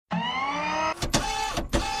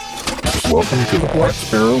Welcome to the Black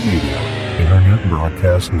Sparrow Media Internet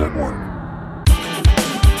Broadcast Network.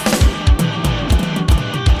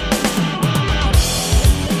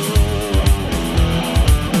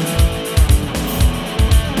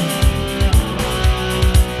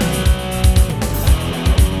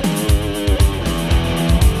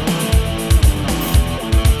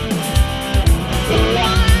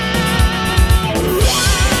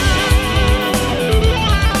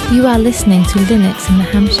 You are listening to Linux in the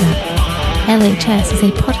Ham Shack. LHS is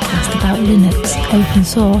a podcast about Linux, open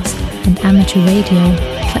source, and amateur radio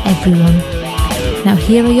for everyone. Now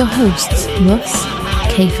here are your hosts, Russ,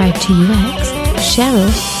 K5TUX, Cheryl,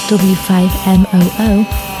 W5MOO,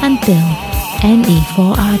 and Bill,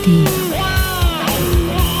 NE4RD.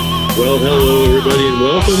 Well, hello everybody and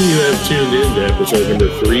welcome. You have tuned in to episode number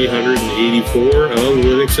 384 of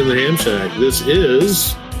Linux in the Ham Shack. This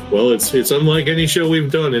is... Well, it's unlike any show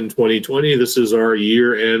we've done in 2020. This is our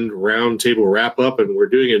year-end roundtable wrap-up, and we're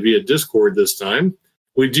doing it via Discord this time.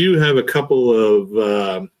 We do have a couple of,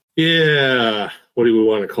 what do we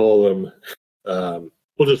want to call them?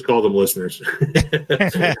 We'll just call them listeners.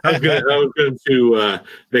 I was going to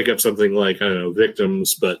make up something like, I don't know,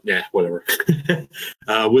 victims, but whatever.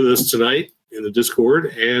 With us tonight in the Discord,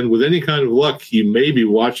 and with any kind of luck, you may be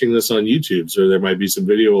watching this on YouTube, so there might be some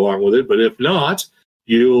video along with it, but if not,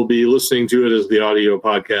 you'll be listening to it as the audio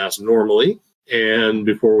podcast normally. And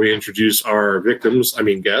before we introduce our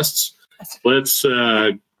guests, let's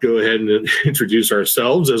go ahead and introduce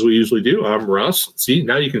ourselves as we usually do. I'm Russ. See,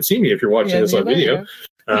 now you can see me if you're watching this on video.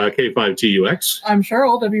 K5TUX. I'm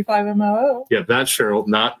Cheryl, W5MOO. Yeah, that's Cheryl,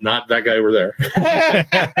 not that guy over there.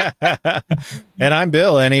 And I'm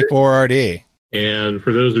Bill, NE4RD. And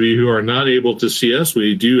for those of you who are not able to see us,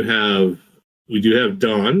 we do have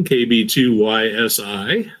Don,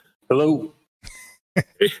 KB2YSI. Hello.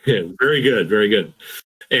 Very good, very good.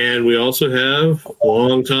 And we also have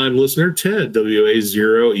longtime listener, Ted,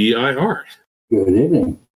 WA0EIR. Good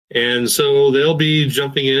evening. And so they'll be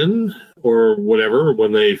jumping in or whatever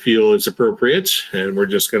when they feel it's appropriate. And we're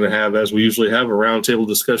just going to have, as we usually have, a roundtable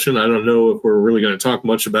discussion. I don't know if we're really going to talk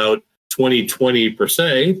much about 2020 per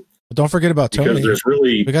se. But don't forget about Tony. Because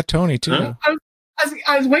we got Tony, too.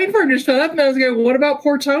 I was waiting for him to shut up, and I was going, what about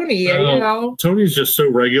poor Tony? Tony's just so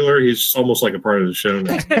regular, he's almost like a part of the show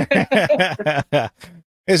now.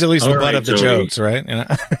 He's at least the butt of the Tony. jokes, right? You know?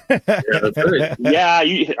 Yeah, that's right. Yeah,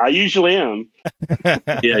 I usually am.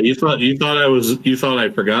 Yeah, you thought I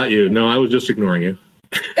forgot you. No, I was just ignoring you.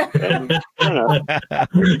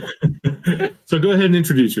 So go ahead and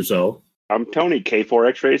introduce yourself. I'm Tony, K4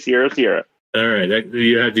 X-Ray Sierra Sierra. All right,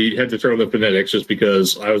 you had to throw in the phonetics just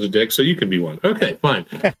because I was a dick, so you can be one. Okay, fine.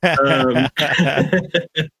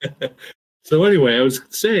 So anyway, I was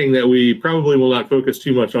saying that we probably will not focus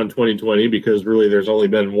too much on 2020 because really there's only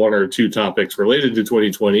been one or two topics related to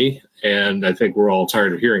 2020, and I think we're all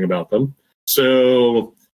tired of hearing about them.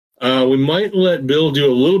 So we might let Bill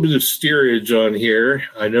do a little bit of steerage on here.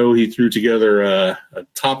 I know he threw together a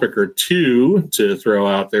topic or two to throw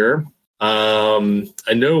out there.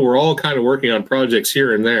 I know we're all kind of working on projects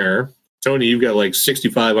here and there. Tony, you've got like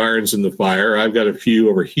 65 irons in the fire. I've got a few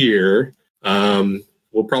over here.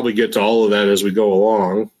 We'll probably get to all of that as we go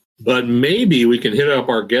along. But maybe we can hit up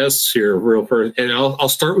our guests here real first. And I'll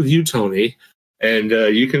start with you, Tony. And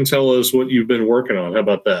you can tell us what you've been working on. How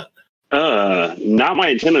about that? Not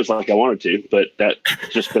my antennas like I wanted to, but that's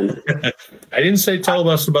just been... I didn't say tell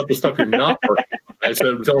us about the stuff you're not working on. I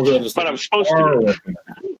said tell us about the stuff but I'm supposed to.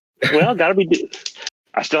 Well, gotta be.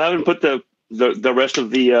 I still haven't put the rest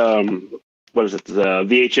of the the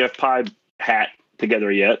VHF Pi hat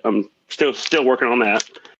together yet. I'm still working on that.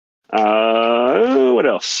 What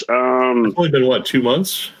else? It's only been 2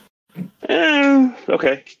 months?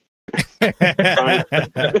 Okay.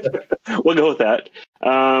 We'll go with that.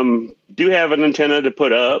 Do have an antenna to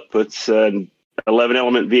put up. It's an 11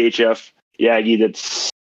 element VHF Yagi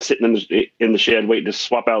that's sitting in the shed waiting to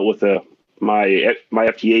swap out with my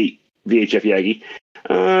FT8 VHF Yagi.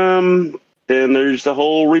 Then there's the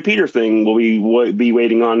whole repeater thing we'll be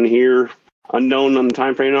waiting on here, unknown on the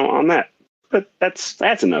time frame on that. But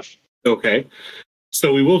that's enough. Okay.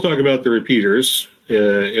 So we will talk about the repeaters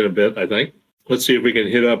in a bit, I think. Let's see if we can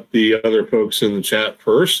hit up the other folks in the chat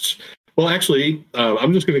first. Well, actually,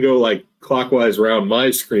 I'm just going to go like clockwise around my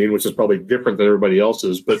screen, which is probably different than everybody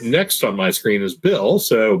else's. But next on my screen is Bill.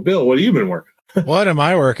 So, Bill, what have you been working on? What am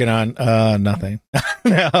I working on? Nothing.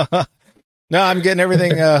 No, I'm getting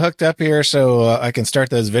everything hooked up here so I can start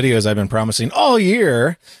those videos I've been promising all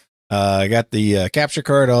year. I got the capture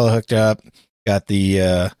card all hooked up. Got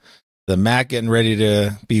the Mac getting ready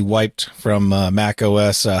to be wiped from Mac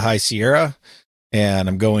OS High Sierra. and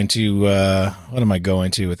I'm going to what am I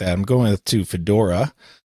going to with that? I'm going to Fedora.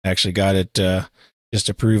 I actually got it just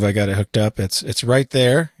to prove I got it hooked up. It's right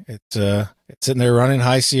there. It's sitting there running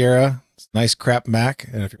High Sierra. It's a nice crap Mac,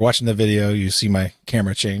 and if you're watching the video, you see my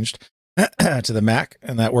camera changed to the Mac,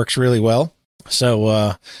 and that works really well. So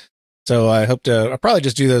I hope I'll probably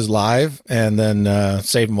just do those live and then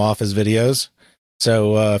save them off as videos.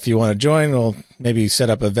 So if you want to join, we'll maybe set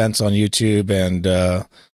up events on YouTube and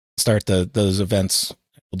start those events.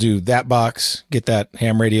 We'll do that box, get that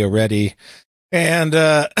ham radio ready, and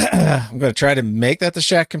I'm going to try to make that the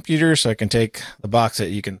Shack computer so I can take the box that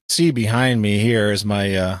you can see behind me here is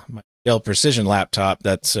my Dell Precision laptop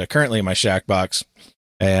that's currently my Shack box,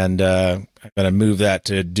 and I'm going to move that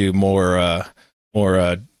to do more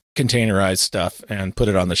containerized stuff and put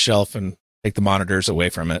it on the shelf and take the monitors away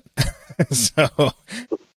from it. So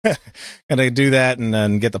gonna do that and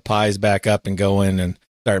then get the Pis back up and going and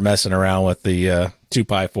start messing around with the 2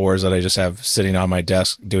 Pi 4s that I just have sitting on my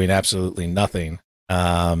desk doing absolutely nothing.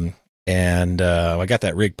 And I got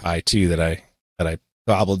that Rig Pi too that I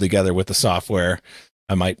cobbled together with the software.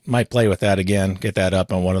 I might play with that again, get that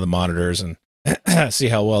up on one of the monitors and see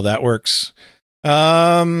how well that works.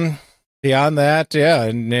 Beyond that, yeah,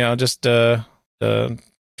 and just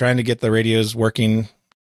trying to get the radios working.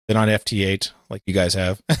 Been on FT8 like you guys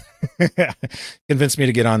have. Convinced me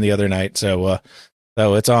to get on the other night, so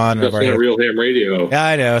it's on. That's not real ham radio. Yeah,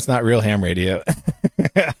 I know it's not real ham radio.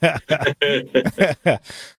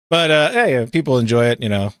 But hey, people enjoy it,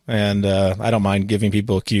 and I don't mind giving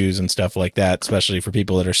people cues and stuff like that, especially for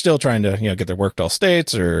people that are still trying to, get their worked all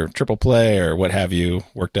states or triple play or what have you,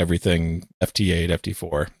 worked everything FT8,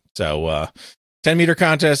 FT4. So 10 meter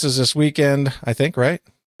contest is this weekend, I think, right?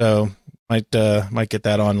 So might get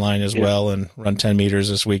that online as well and run 10 meters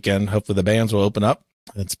this weekend. Hopefully the bands will open up.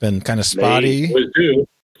 It's been kind of spotty. They always do.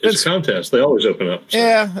 It's a contest. They always open up. So.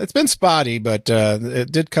 Yeah, it's been spotty, but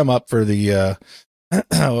it did come up for the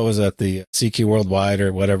what was that? The CQ Worldwide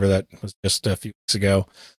or whatever that was just a few weeks ago.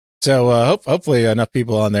 So hopefully enough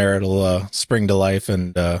people on there it'll spring to life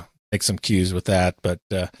and make some cues with that. But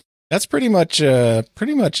that's pretty much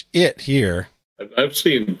it here. I've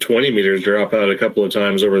seen 20 meters drop out a couple of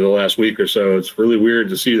times over the last week or so. It's really weird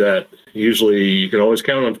to see that. Usually you can always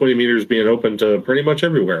count on 20 meters being open to pretty much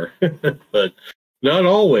everywhere, but not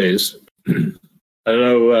always. I don't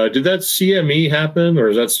know. Did that CME happen or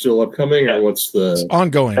is that still upcoming or what's the... It's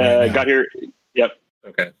ongoing right now. Got here. Yep.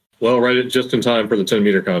 Okay. Well, right it just in time for the 10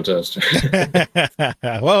 meter contest.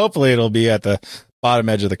 Well, hopefully it'll be at the bottom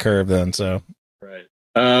edge of the curve then. So, right.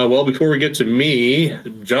 Well, before we get to me,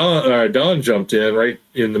 Don jumped in right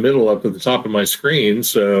in the middle up at the top of my screen.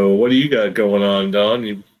 So what do you got going on, Don?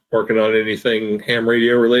 You working on anything ham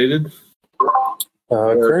radio related?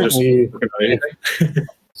 Currently,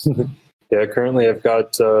 currently I've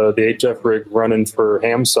got the HF rig running for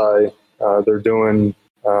HamSci. They're doing,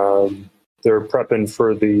 they're prepping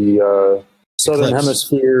for the Southern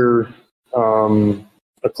Hemisphere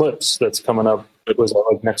eclipse that's coming up. It was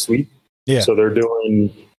like next week. Yeah. So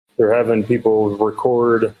they're having people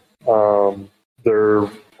record their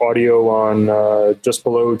audio on just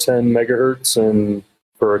below 10 megahertz and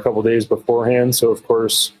for a couple days beforehand. So of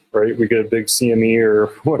course, right, we get a big CME or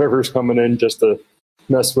whatever's coming in just to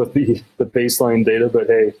mess with the baseline data. But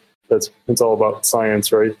hey, it's all about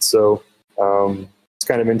science, right? So it's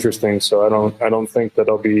kind of interesting. So I don't think that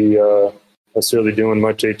I'll be necessarily doing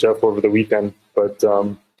much HF over the weekend, but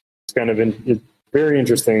it's kind of very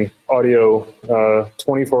interesting. Audio,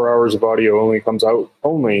 24 hours of audio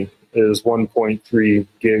only is 1.3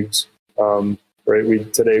 gigs.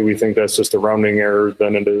 Right. Today we think that's just a rounding error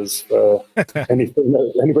than it is anything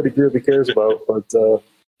that anybody really cares about. But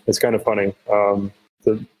it's kind of funny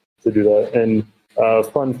to do that. And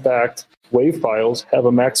fun fact: WAV files have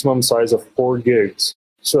a maximum size of 4 gigs.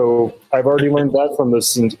 So I've already learned that from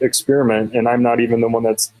this experiment, and I'm not even the one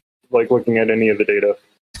that's like looking at any of the data.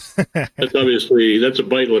 That's a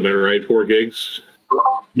byte limit, right? 4 gigs.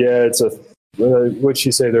 Yeah, it's what'd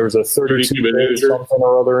she say? There was a 32 bit something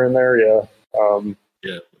or other in there. Yeah.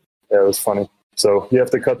 Yeah, it was funny. So you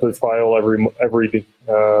have to cut the file every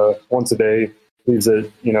once a day. Leaves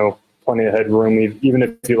it, plenty of headroom. Even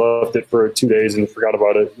if you left it for 2 days and forgot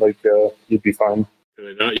about it, you'd be fine. Can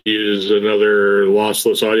they not use another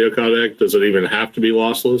lossless audio codec? Does it even have to be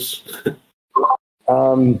lossless?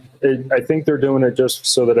 I think they're doing it just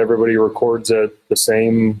so that everybody records at the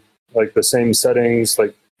same settings.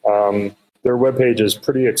 Their webpage is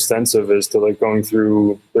pretty extensive as to going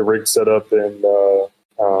through the rig setup and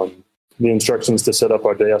the instructions to set up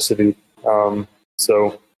Audacity.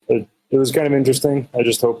 So it was kind of interesting. I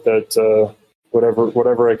just hope that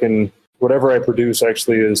whatever I can whatever I produce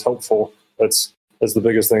actually is helpful. That's the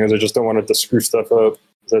biggest thing, is I just don't want it to screw stuff up.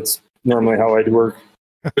 That's normally how I do work.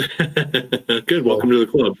 Good. Welcome to the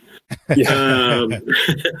club. Yeah.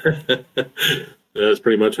 That's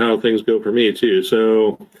pretty much how things go for me too.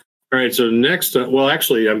 So, all right. So next, well,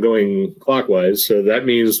 actually, I'm going clockwise, so that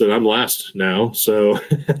means that I'm last now. So,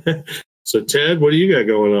 so Ted, what do you got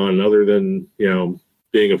going on other than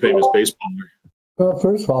being a famous baseballer? Well,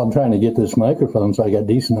 first of all, I'm trying to get this microphone so I got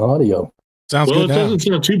decent audio. Sounds Well, good it now. doesn't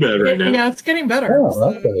sound too bad right now. Yeah, it's getting better.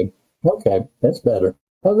 Oh, okay. Okay, that's better.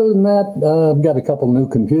 Other than that, I've got a couple new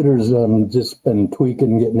computers. Just been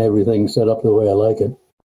tweaking, getting everything set up the way I like it,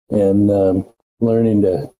 and learning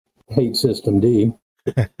to hate System D.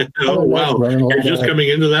 Oh, wow. You're just coming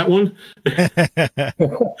into that one?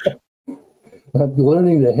 I'm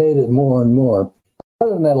learning to hate it more and more.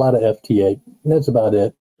 Other than that, a lot of FT8. That's about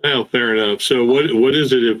it. Oh, fair enough. So what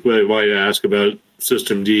is it, if I might ask, about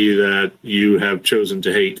System D that you have chosen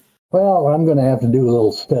to hate? Well, I'm going to have to do a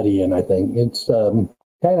little studying, I think. It's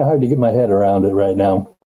kind of hard to get my head around it right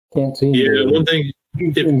now. Can't seem to... One thing,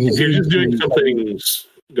 if you're just doing something...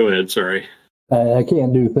 Go ahead, sorry. I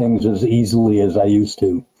can't do things as easily as I used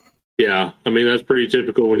to. Yeah, I mean, that's pretty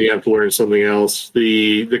typical when you have to learn something else.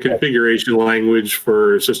 The configuration language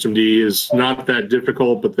for System D is not that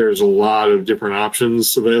difficult, but there's a lot of different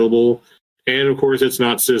options available. And, of course, it's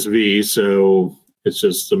not SysV, so it's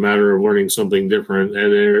just a matter of learning something different.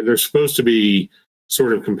 And they're supposed to be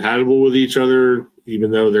sort of compatible with each other, even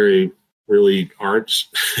though they really aren't.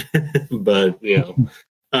 But, you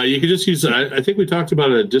could just use, I think we talked about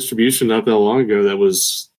a distribution not that long ago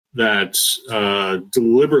that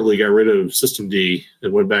deliberately got rid of System D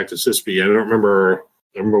and went back to SysV. I don't remember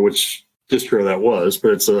which distro that was,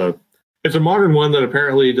 but it's a modern one that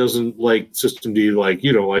apparently doesn't like System D like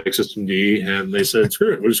you don't like System D, and they said,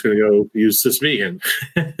 screw it, we're just going to go use SysV and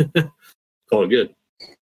call it good.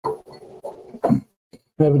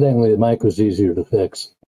 Evidently, the mic was easier to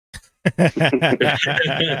fix.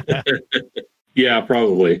 Yeah,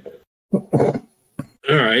 probably. All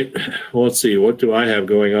right. Well, let's see. What do I have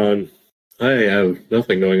going on? I have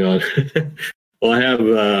nothing going on. Well, I have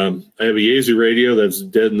a Yaesu radio that's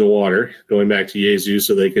dead in the water, going back to Yaesu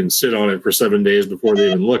so they can sit on it for 7 days before they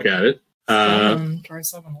even look at it. Try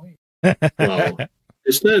 7 weeks. Well,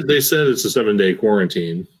 they said it's a 7-day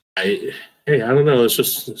quarantine. I don't know. It's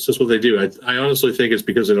just what they do. I honestly think it's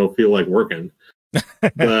because they don't feel like working.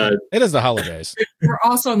 But it is the holidays. We're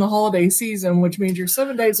also in the holiday season, which means your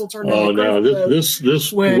 7 days will turn into Christmas.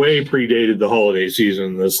 This way predated the holiday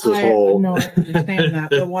season. This whole... No, I understand that.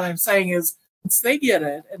 But what I'm saying is, once they get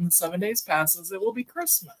it and the 7 days passes, it will be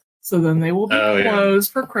Christmas. So then they will be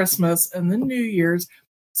closed for Christmas and then New Year's.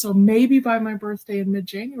 So maybe by my birthday in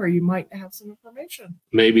mid-January, you might have some information.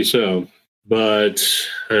 Maybe so. But,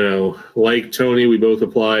 I don't know, like Tony, we both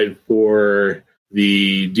applied for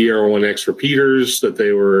the DR1X repeaters that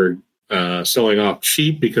they were selling off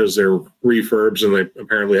cheap because they're refurbs and they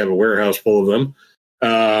apparently have a warehouse full of them.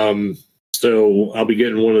 So I'll be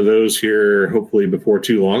getting one of those here hopefully before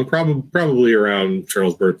too long, probably around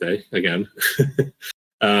Charles' birthday again,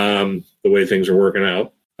 the way things are working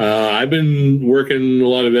out. I've been working a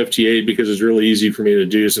lot of FT8 because it's really easy for me to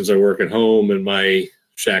do since I work at home and my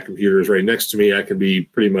shack computer is right next to me. I can be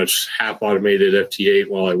pretty much half automated FT8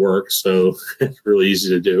 while I work, so it's really easy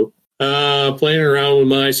to do. Playing around with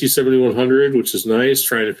my IC7100, which is nice,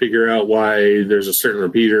 trying to figure out why there's a certain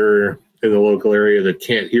repeater in the local area that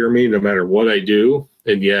can't hear me no matter what I do,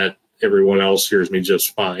 and yet everyone else hears me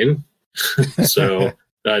just fine. So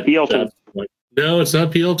PL tone. No, it's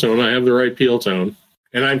not PL tone. I have the right PL tone,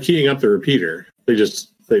 and I'm keying up the repeater. They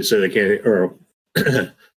say they can't, or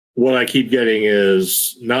what I keep getting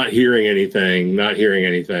is not hearing anything,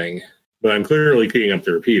 but I'm clearly keying up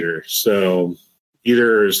the repeater. So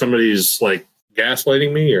either somebody's like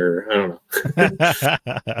gaslighting me or I don't know.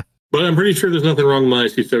 But I'm pretty sure there's nothing wrong with my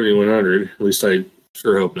IC7100. At least I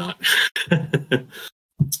sure hope not.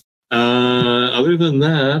 Other than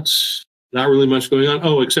that, not really much going on.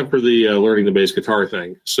 Oh, except for the learning the bass guitar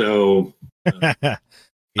thing. So I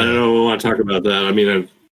don't know if I want to talk about that. I mean, I've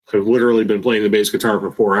literally been playing the bass guitar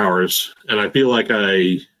for 4 hours, and I feel like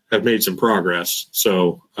I have made some progress.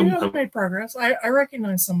 So I've made progress. I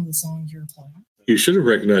recognize some of the songs you're playing. You should have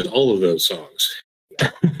recognized all of those songs.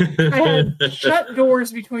 I had shut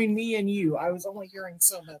doors between me and you. I was only hearing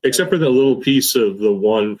so much. Except for that little piece of the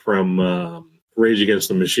one from Rage Against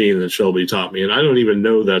the Machine that Shelby taught me, and I don't even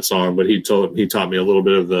know that song, but he taught me a little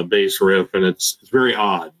bit of the bass riff, and it's very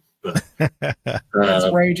odd. But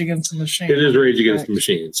it's Rage Against the Machine. It is Rage Against the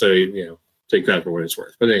Machine, so take that for what it's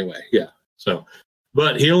worth. But anyway, yeah. So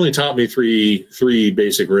But he only taught me three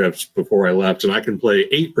basic riffs before I left, and I can play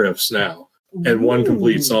 8 riffs now and one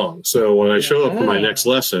complete song. So when I show up for my next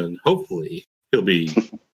lesson, hopefully he'll be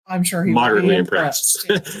I'm sure he moderately will be impressed.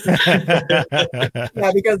 Yeah,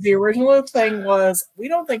 because the original thing was, we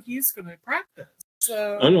don't think he's going to practice.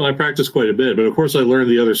 So I know I practice quite a bit, but of course I learned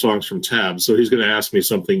the other songs from tabs. So he's going to ask me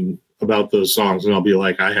something about those songs, and I'll be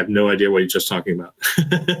like, I have no idea what he's just talking about.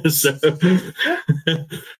 So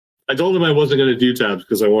I told him I wasn't going to do tabs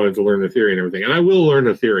because I wanted to learn the theory and everything. And I will learn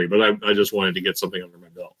the theory, but I just wanted to get something under my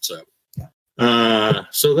belt. So,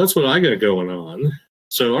 so that's what I got going on.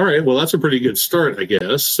 So, all right, well, that's a pretty good start, I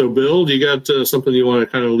guess. So, Bill, do you got something you want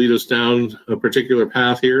to kind of lead us down a particular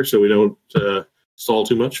path here so we don't stall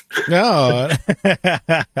too much? No,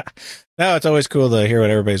 no, it's always cool to hear what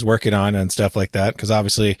everybody's working on and stuff like that, because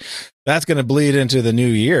obviously that's going to bleed into the new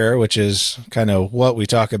year, which is kind of what we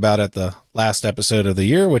talk about at the last episode of the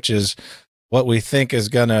year, which is what we think is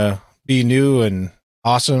going to be new and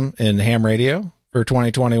awesome in ham radio for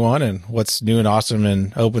 2021 and what's new and awesome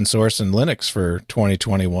in open source and Linux for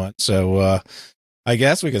 2021. So I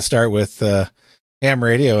guess we could start with ham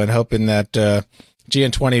radio and hoping that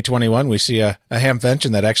in 2021 we see a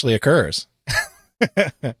hamvention that actually occurs.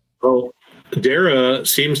 Well, Dara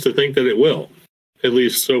seems to think that it will, at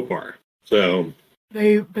least so far. So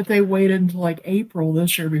they waited until like April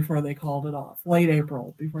this year before they called it off. Late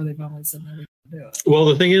April before they finally said no, we can do it. Well,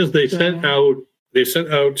 the thing is, they sent out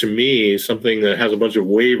to me something that has a bunch of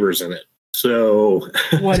waivers in it. So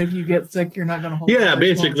what if you get sick? You're not going to hold. Yeah,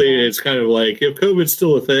 basically, it's kind of like if COVID's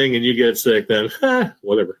still a thing and you get sick, then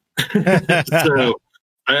whatever. So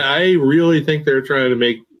I really think they're trying to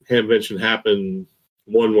make hamvention happen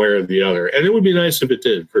one way or the other, and it would be nice if it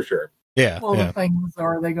did, for sure. Yeah. Well, the thing is,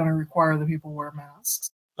 are they going to require the people wear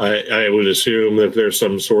masks? I would assume that if there's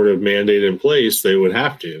some sort of mandate in place, they would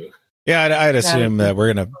have to. Yeah, I'd assume that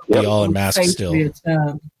we're going to be all in masks still.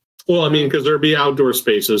 Well, I mean, because there'll be outdoor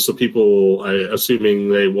spaces, so people, assuming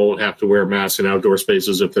they won't have to wear masks in outdoor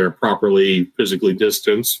spaces if they're properly physically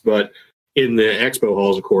distanced. But in the expo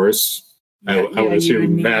halls, of course, I would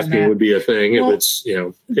assume masking would be a thing. Well, if it's,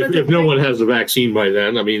 if no one has the vaccine by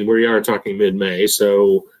then. I mean, we are talking mid-May,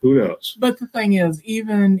 so who knows? But the thing is,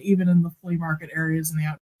 even in the flea market areas and the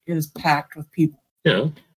out, it is packed with people. Yeah.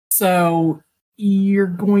 So you're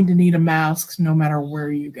going to need a mask no matter where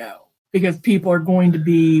you go, because people are going to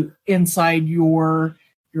be inside your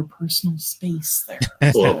personal space there.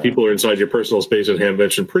 Well, people are inside your personal space at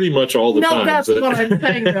hamvention pretty much all the time. No, that's what I'm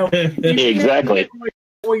saying, though. Exactly.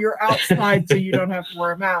 Well, you're outside, so you don't have to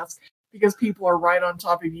wear a mask, because people are right on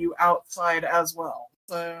top of you outside as well.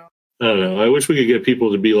 So I don't know. I wish we could get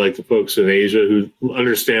people to be like the folks in Asia who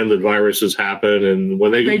understand that viruses happen, and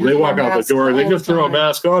when they walk out the door, they just throw a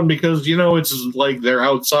mask on because it's like they're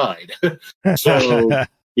outside. So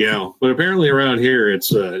but apparently around here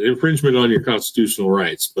it's infringement on your constitutional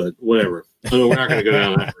rights. But whatever. So we're not going to go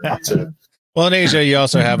down that route. So. Well, in Asia, you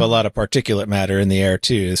also have a lot of particulate matter in the air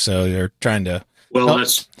too, so they're trying to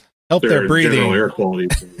help their breathing, air quality.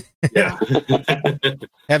 Yeah.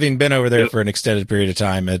 Having been over there for an extended period of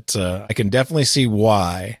time, I can definitely see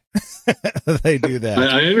why they do that.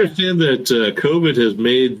 I understand that COVID has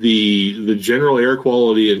made the general air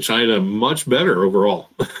quality in China much better overall.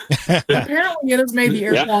 Apparently, it has made the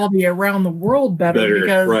air quality around the world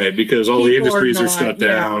better because all the industries are shut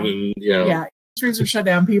down, and industries are shut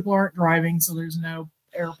down. People aren't driving, so there's no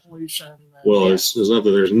air pollution. Well, it's not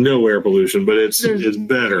that there's no air pollution, but it's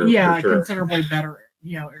better. Yeah, for sure. Considerably better.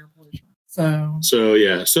 Air pollution.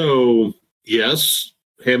 So yes,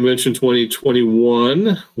 hamvention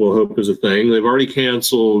 2021. We'll hope is a thing. They've already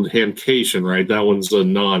canceled Hamcation, right? That one's a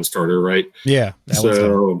non-starter, right? Yeah.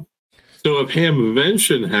 So if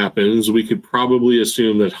hamvention happens, we could probably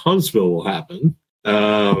assume that Huntsville will happen.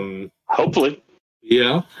 Hopefully.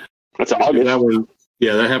 Yeah. That's August. That one.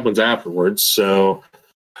 Yeah, that happens afterwards. So,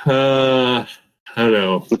 I don't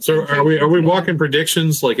know. So, are we walking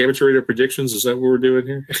predictions, like amateur radio predictions? Is that what we're doing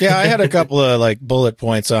here? Yeah, I had a couple of bullet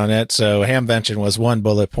points on it. So, hamvention was one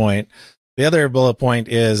bullet point. The other bullet point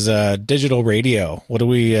is digital radio. What do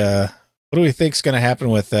we think is going to happen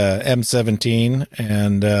with M17?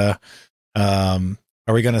 And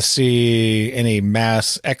are we going to see any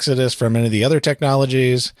mass exodus from any of the other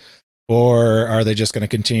technologies? Or are they just going to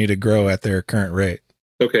continue to grow at their current rate?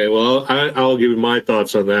 Okay, well, I'll give you my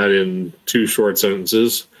thoughts on that in 2 short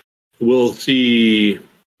sentences. We'll see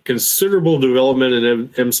considerable development in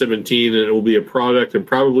M17, and it will be a product and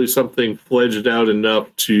probably something fledged out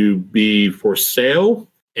enough to be for sale.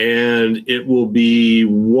 And it will be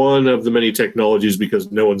one of the many technologies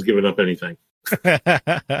because no one's given up anything.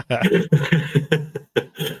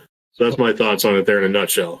 So that's my thoughts on it there in a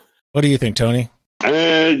nutshell. What do you think, Tony?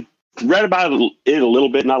 Read about it a little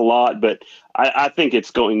bit, not a lot, but I think it's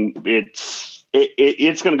going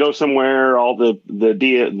to go somewhere. All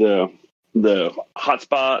the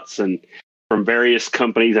hotspots and from various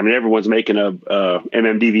companies. I mean, everyone's making a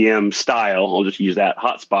MMDVM style. I'll just use that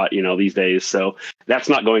hotspot, these days. So that's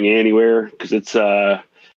not going anywhere because it's one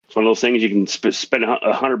of those things you can spend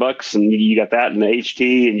 $100 and you got that in the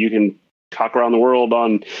HT and you can talk around the world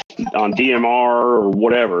on DMR or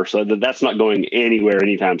whatever. So that's not going anywhere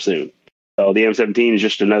anytime soon. So the M17 is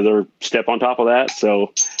just another step on top of that.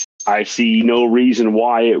 So I see no reason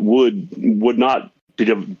why it would not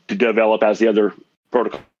develop as the other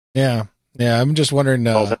protocol. Yeah. I'm just wondering.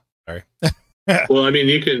 Sorry. Well, I mean,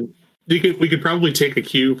 we could probably take a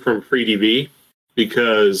cue from FreeDB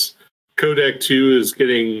because Codec 2 is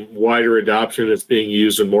getting wider adoption. It's being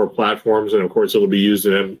used in more platforms, and of course, it'll be used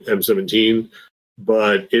in M17.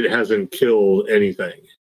 But it hasn't killed anything.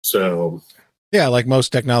 So, yeah, like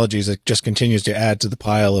most technologies, it just continues to add to the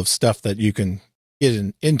pile of stuff that you can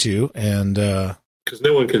get into, and because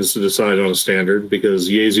no one can decide on a standard because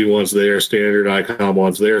Yaesu wants their standard, ICOM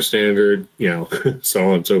wants their standard, so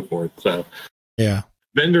on and so forth. So, yeah.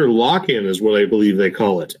 Vendor lock-in is what I believe they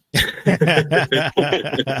call it.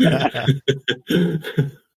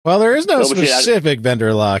 Well, there is no specific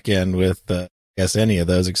vendor lock-in with, I guess, any of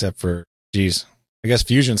those except for, I guess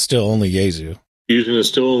Fusion's still only Yaesu. Fusion is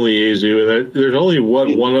still only Yaesu, and there's only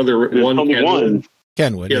one other Kenwood.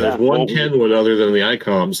 Kenwood. Yeah, there's one Kenwood other than the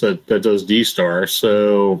ICOMs that does D-Star.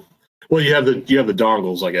 So, well, you have the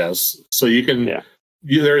dongles, I guess. So you can. Yeah.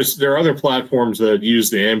 There are other platforms that use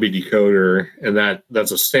the AMBI decoder, and that's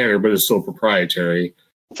a standard, but it's still proprietary.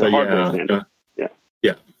 It's a hardware standard.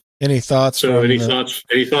 Yeah. Any thoughts? So, any thoughts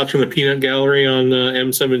from the peanut gallery on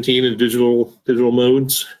M17 and digital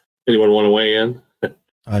modes? Anyone want to weigh in?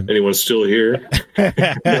 Anyone still here?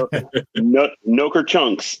 No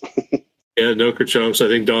chunks. Yeah, no chunks. I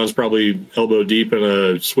think Don's probably elbow deep in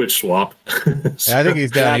a switch swap. So, I think he's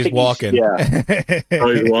down. He's walking. Oh,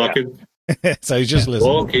 he's walking. So he's just listening.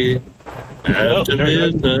 Walking after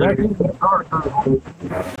midnight.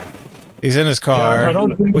 He's in his car. I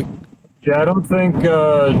don't think. I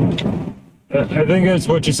think it's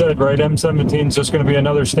what you said, right? M17 is just going to be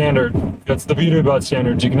another standard. That's the beauty about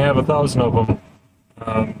standards. You can have 1,000 of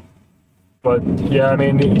them. But yeah, I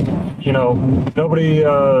mean, nobody.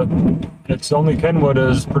 It's only Kenwood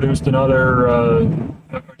has produced another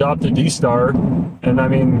adopted D-Star, and I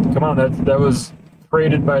mean, come on, that was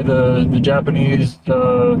created by the Japanese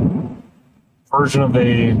version of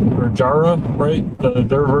the Jara, right?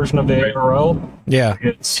 Their version of the ARL. Yeah.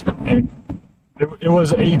 It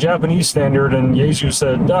was a Japanese standard, and Yaesu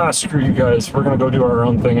said, screw you guys, we're going to go do our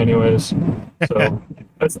own thing anyways. So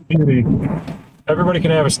that's the beauty. Everybody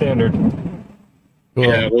can have a standard. Cool.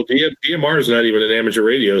 Yeah, well, DMR is not even an amateur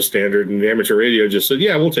radio standard, and the amateur radio just said,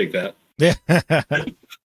 yeah, we'll take that. Yeah.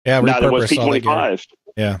 Yeah, neither was P25.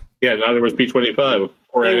 Yeah. Yeah, neither was P25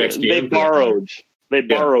 or NXT. They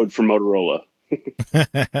borrowed from Motorola.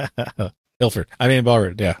 Ilford. I mean,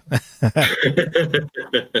 borrowed, yeah.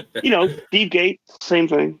 Steve Gates, same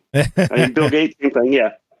thing. Bill Gates, same thing,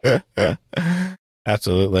 yeah.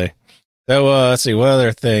 Absolutely. So, let's see, what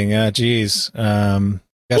other thing? One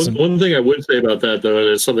thing I would say about that, though, and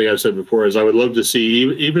it's something I've said before, is I would love to see,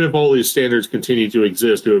 even if all these standards continue to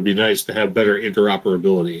exist, it would be nice to have better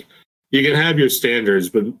interoperability. You can have your standards,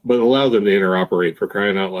 but allow them to interoperate, for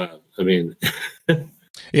crying out loud. I mean...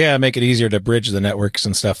 Yeah, make it easier to bridge the networks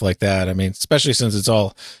and stuff like that. I mean, especially since it's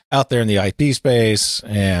all out there in the IP space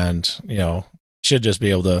and, should just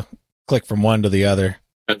be able to click from one to the other.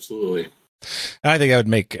 Absolutely. I think I'd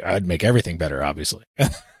make everything better, obviously.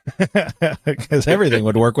 Because everything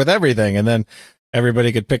would work with everything, and then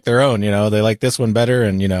everybody could pick their own. They like this one better,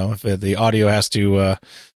 and if the audio has to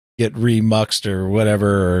get remuxed or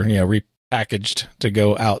whatever, or repackaged to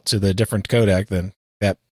go out to the different codec, then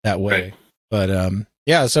that way. Right. But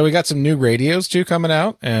yeah, so we got some new radios too coming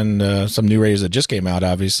out, and some new radios that just came out.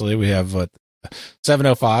 Obviously, we have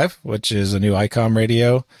 705, which is a new ICOM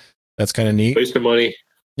radio. That's kind of neat. Waste of money.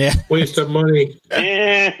 Yeah, waste of money.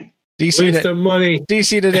 Waste of money.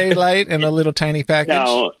 DC to daylight and a little tiny package.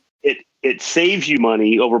 No, it saves you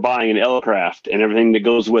money over buying an L-Craft and everything that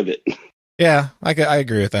goes with it. Yeah, I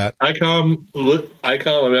agree with that. ICOM. I'm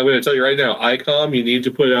going to tell you right now. ICOM, you need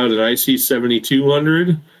to put out an IC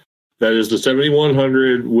 7200. That is the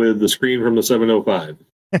 7100 with the screen from the 705.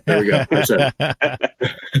 There we go.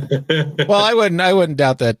 Well, I wouldn't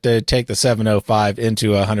doubt that to take the 705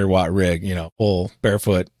 into a 100-watt rig, full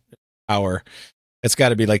barefoot power. It's got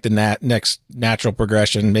to be like the next natural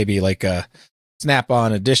progression, maybe like a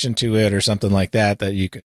snap-on addition to it or something like that you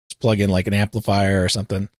could plug in like an amplifier or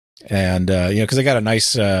something. And because they got a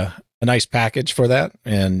nice package for that,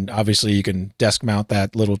 and obviously you can desk mount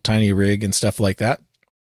that little tiny rig and stuff like that.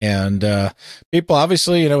 And people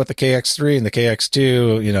obviously, with the KX3 and the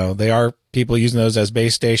KX2, they are people using those as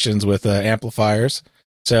base stations with amplifiers.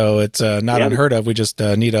 So it's not unheard of. We just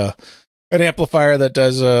need an amplifier that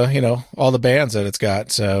does all the bands that it's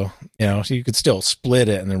got. So you could still split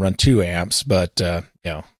it and then run 2 amps, but is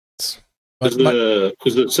the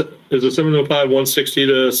 705 160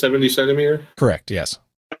 to 70 centimeter? Correct. Yes.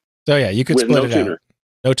 So yeah, you could with split no it tuner. out.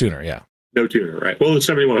 No tuner. Yeah. No tuner, right? Well, the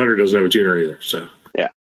 7100 doesn't have a tuner either. So yeah.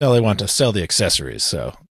 Well, they want to sell the accessories,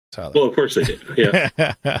 so. Well, of course they do. Yeah.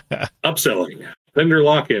 Upselling, vendor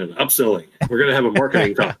lock-in, upselling. We're gonna have a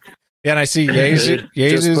marketing talk. Yeah, and I see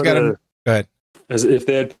Yezu's got a. Go ahead. As if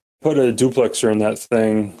they had put a duplexer in that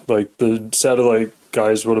thing, like the satellite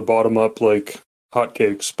guys would have bought them up like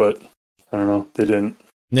hotcakes, but I don't know, they didn't.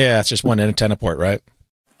 Yeah, it's just one antenna port, right?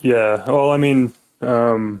 Yeah. Well, I mean,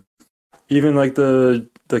 even like the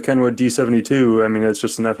Kenwood D72, I mean, it's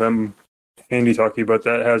just an FM handy talkie, but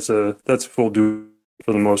that's full dual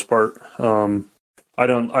for the most part. I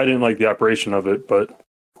didn't like the operation of it, but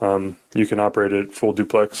you can operate it full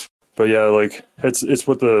duplex. But yeah, like it's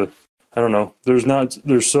what I don't know. There's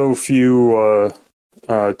so few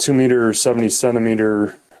 2 meter, 70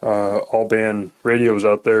 centimeter all band radios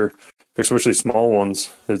out there, especially small ones.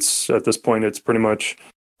 It's at this point it's pretty much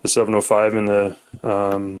the 705 and the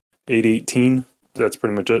 818. That's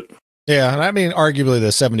pretty much it. Yeah, and I mean arguably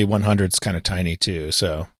the 7100 is kind of tiny too.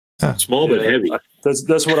 So small but heavy.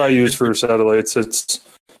 That's what I use for satellites. It's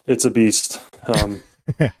a beast.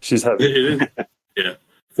 She's heavy. It is, yeah.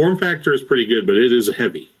 Form factor is pretty good, but it is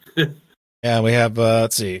heavy. Yeah, we have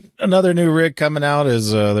let's see, another new rig coming out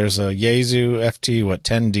is there's a Yaesu FT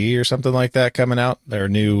 10D or something like that coming out. Their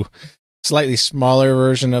new, slightly smaller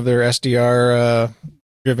version of their SDR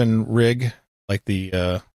driven rig, like the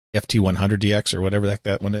FT 100DX or whatever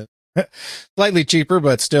that one is. Slightly cheaper,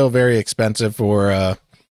 but still very expensive for an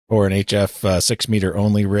HF 6 meter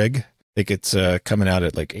only rig. I think it's coming out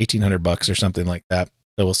at like $1,800 or something like that.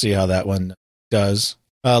 So we'll see how that one does.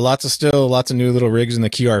 Lots of new little rigs in the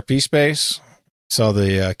QRP space. Saw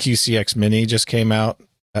the QCX Mini just came out.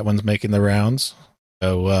 That one's making the rounds.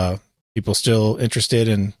 So people still interested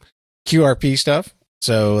in QRP stuff.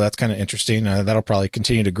 So that's kind of interesting. That'll probably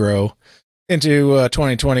continue to grow into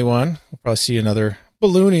 2021. We'll probably see another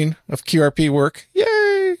ballooning of QRP work.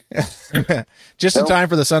 Yay! Just in time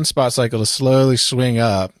for the sunspot cycle to slowly swing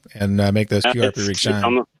up and make those QRP rigs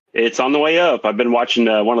shine. It's on the way up. I've been watching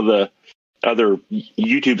one of the other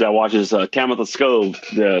YouTubes I watch is Tam with the Scope,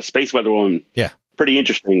 the space weather woman. Yeah. Pretty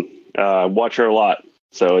interesting. Watch her a lot.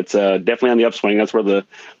 So it's definitely on the upswing. That's where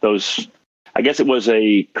those, I guess it was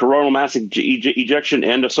a coronal mass ejection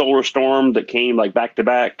and a solar storm that came like back to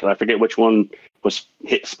back. I forget which one was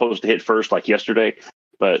supposed to hit first, like yesterday.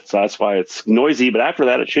 But so that's why it's noisy. But after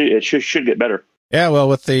that, it should get better. Yeah, well,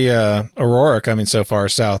 with the aurora coming so far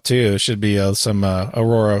south too, it should be some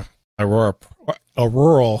auroral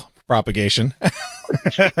propagation.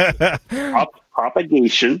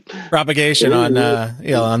 Propagation on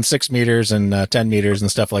on 6 meters and 10 meters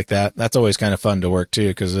and stuff like that. That's always kind of fun to work too,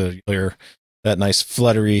 because you hear that nice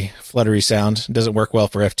fluttery sound. It doesn't work well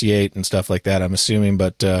for FT8 and stuff like that, I'm assuming,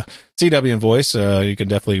 but CW and voice, you can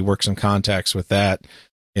definitely work some contacts with that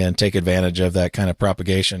and take advantage of that kind of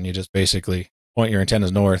propagation. You just basically point your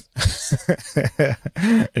antennas north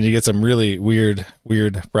and you get some really weird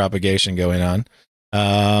propagation going on.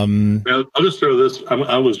 I'll just throw this.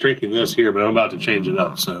 I was drinking this here, but I'm about to change it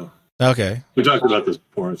up. So okay, we talked about this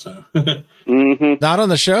before. So not on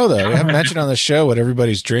the show though. We haven't mentioned on the show what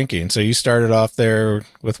everybody's drinking. So you started off there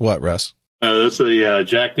with what, Russ? That's a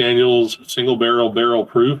Jack Daniel's single barrel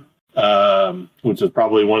proof, which is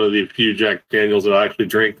probably one of the few Jack Daniels that I actually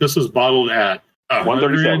drink. This is bottled at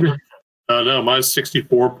 137. No, mine's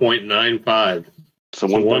 64.95. So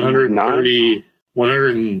 130.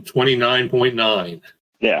 129.9.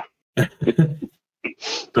 Yeah. So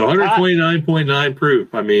 129.9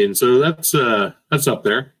 proof. I mean, so that's up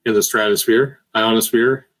there in the stratosphere,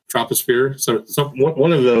 ionosphere, troposphere. So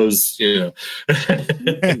one of those,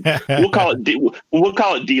 we'll call it D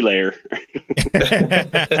layer.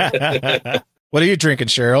 What are you drinking,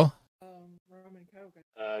 Cheryl? Rum and Coke.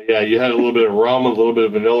 Yeah, you had a little bit of rum, a little bit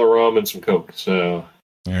of vanilla rum, and some Coke. So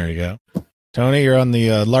there you go. Tony, you're on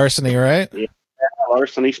the larceny, right? Yeah,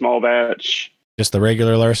 larceny, small batch. Just the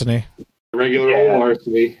regular larceny? Regular old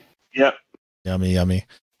larceny. Yep. Yummy.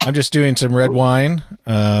 I'm just doing some red wine.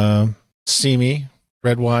 Seamy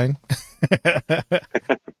red wine.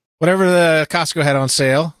 whatever the Costco had on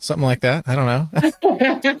sale, something like that. I don't know.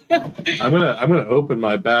 I'm gonna open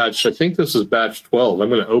my batch. I think this is batch 12.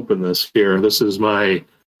 I'm gonna open this here. I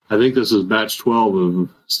think this is batch 12 of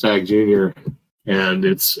Stag Junior, and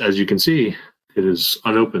it's, as you can see, it is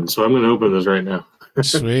unopened. So I'm gonna open this right now.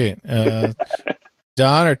 Sweet.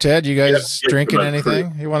 Don or Ted, you guys drinking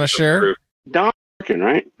anything you want to share? Don drinking,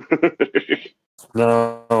 right?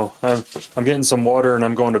 No, I'm getting some water and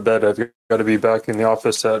I'm going to bed. I've got to be back in the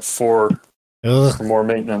office at 4 Ugh. for more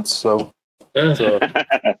maintenance. So, yeah,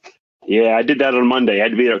 I did that on Monday. I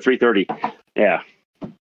had to be there at 3:30. Yeah.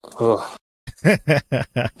 ugh.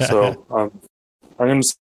 So I'm going to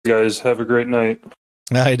see you guys. Have a great night.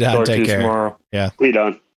 Hi, Don. Talk to Take you care. tomorrow. We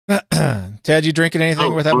done. Ted, you drinking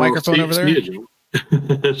anything with that microphone over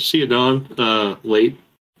there? See you, Don. Late.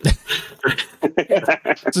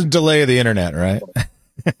 It's a delay of the internet, right?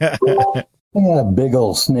 Yeah, big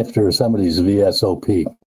old snifter of somebody's VSOP.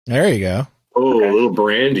 There you go. Oh, a little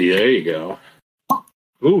brandy. There you go.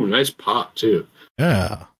 Ooh, nice pop, too.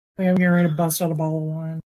 Yeah. I'm getting ready to bust out a bottle of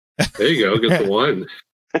wine. There you go. Get the wine.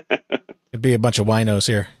 It'd be a bunch of winos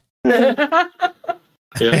here.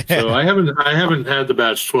 Yeah, so I haven't had the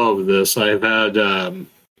batch 12 of this. I've had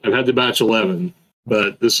the batch 11,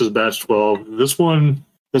 but this is batch 12. This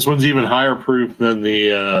one's even higher proof than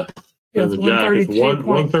the Jack. It's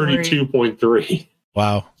 132.3.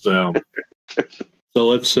 Wow. So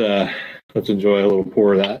let's enjoy a little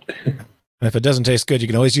pour of that. And if it doesn't taste good, you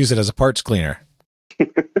can always use it as a parts cleaner.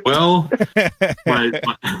 Well, my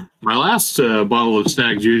last bottle of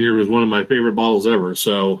Stag Junior was one of my favorite bottles ever.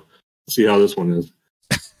 So let's see how this one is.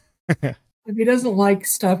 If he doesn't like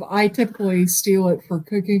stuff, I typically steal it for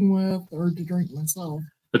cooking with or to drink myself.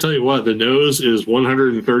 I tell you what, the nose is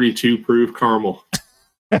 132 proof caramel.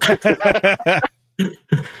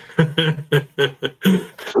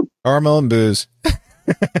 Caramel and booze.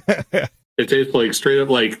 It tastes like straight up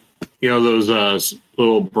like, those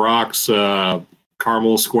little Brock's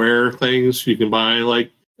caramel square things you can buy. Like,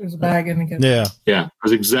 there's a bag in the kitchen. Yeah. Yeah,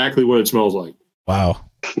 that's exactly what it smells like. Wow.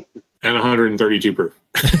 And 132 proof.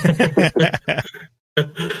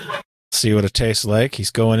 See what it tastes like.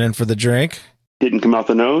 He's going in for the drink. Didn't come out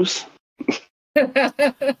the nose. A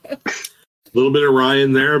little bit of rye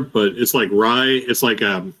in there, but it's like rye. It's like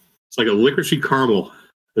a licoricey caramel.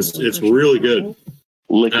 It's really good.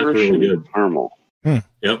 Licorice really good. caramel.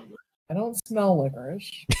 Yep. I don't smell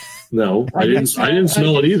licorice. No, I didn't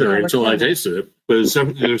smell it either until I tasted it. But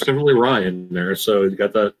there's definitely rye in there, so it's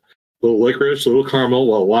got that little licorice, a little caramel,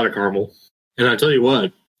 well, a lot of caramel. And I tell you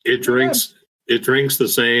what, it drinks the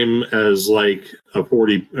same as like a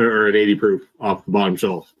 40 or an 80 proof off the bottom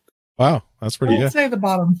shelf. Wow, that's pretty Don't good. say the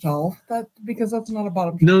bottom shelf, because that's not a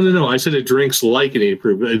bottom shelf. No. I said it drinks like an 80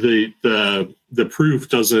 proof. The proof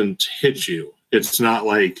doesn't hit you. It's not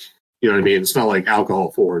like, you know what I mean? It's not like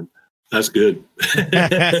alcohol forward. That's good.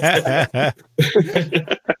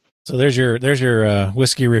 So there's your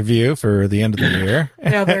whiskey review for the end of the year.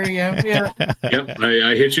 Yeah, there you go. Yeah. Yep,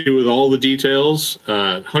 I hit you with all the details.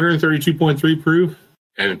 132.3 proof,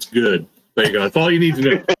 and it's good. There you go. That's all you need to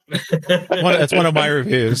know. That's one of my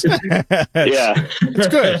reviews. Yeah. It's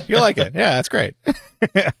good. You like it. Yeah, it's great.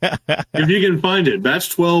 If you can find it.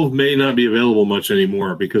 Batch 12 may not be available much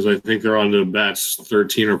anymore because I think they're on to batch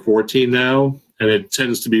 13 or 14 now, and it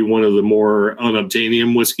tends to be one of the more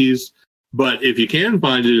unobtainium whiskeys. But if you can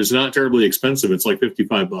find it, it's not terribly expensive. It's like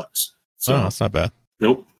 $55. So that's not bad.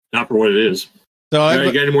 Nope, not for what it is. So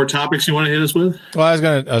you got any more topics you want to hit us with? Well,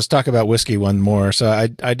 I was talking about whiskey one more. So I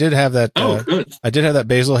did have that. Good. I did have that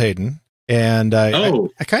Basil Hayden, and I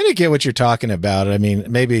kind of get what you're talking about. I mean,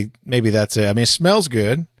 maybe that's it. I mean, it smells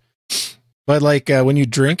good, but like when you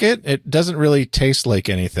drink it, it doesn't really taste like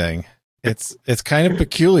anything. It's kind of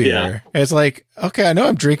peculiar. Yeah. It's like, okay, I know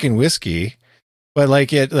I'm drinking whiskey, but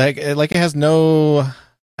it has no.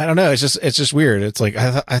 I don't know. It's just weird. It's like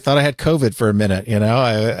I thought I had COVID for a minute.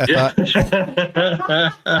 I thought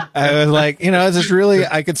I was like, it's just really.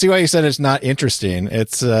 I can see why you said it's not interesting.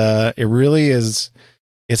 It really is.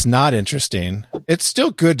 It's not interesting. It's still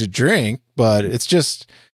good to drink, but it's just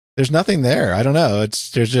there's nothing there. I don't know.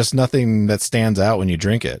 There's just nothing that stands out when you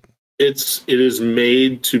drink it. It is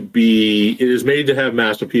made to have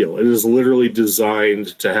mass appeal. It is literally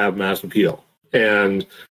designed to have mass appeal. And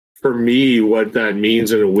for me, what that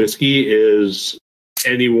means in a whiskey is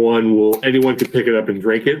anyone could pick it up and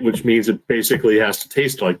drink it, which means it basically has to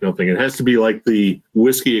taste like nothing. It has to be like the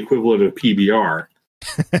whiskey equivalent of PBR.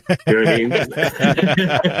 You know what I mean?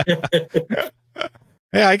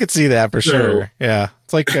 Yeah, I could see that for sure. Yeah,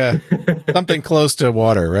 it's like something close to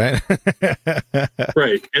water, right?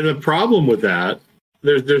 Right. And the problem with that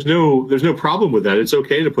there's no problem with that. It's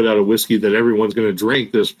okay to put out a whiskey that everyone's going to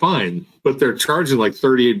drink. That's fine, but they're charging like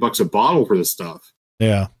 $38 a bottle for this stuff.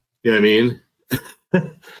 Yeah, you know what I mean.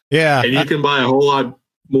 Yeah, and you can buy a whole lot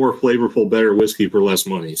more flavorful, better whiskey for less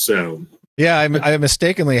money. So yeah, I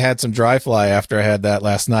mistakenly had some dry fly after I had that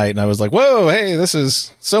last night, and I was like, "Whoa, hey, this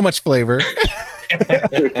is so much flavor." Yeah,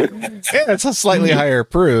 it's a slightly higher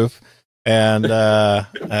proof. And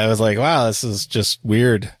I was like, wow, this is just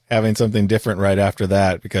weird having something different right after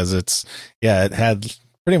that, because it had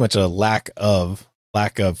pretty much a lack of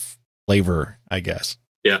flavor, I guess.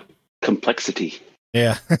 Yeah. Complexity.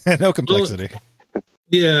 Yeah. No complexity. Well,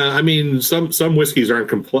 yeah. I mean, some whiskeys aren't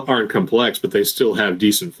complex, but they still have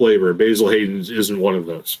decent flavor. Basil Hayden's isn't one of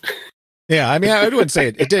those. Yeah. I mean, I wouldn't say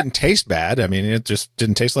it didn't taste bad. I mean, it just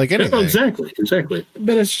didn't taste like anything. No, exactly.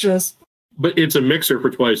 But it's a mixer for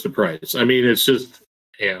twice the price. I mean, it's just,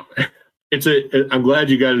 I'm glad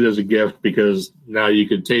you got it as a gift, because now you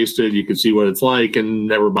can taste it, you can see what it's like, and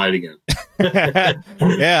never buy it again.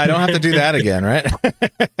 Yeah, I don't have to do that again, right?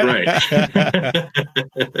 Right.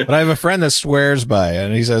 But I have a friend that swears by it,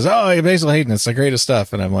 and he says, "Oh, Basil Hayden, it's the greatest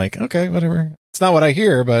stuff." And I'm like, okay, whatever. It's not what I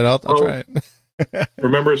hear, but I'll try it.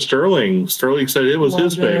 Remember Sterling? Sterling said it was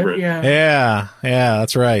his favorite. Yeah,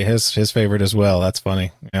 that's right. His favorite as well. That's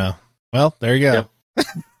funny. Yeah. Well, there you go.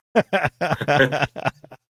 Yep.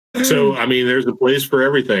 So, I mean, there's a place for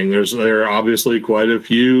everything. There are obviously quite a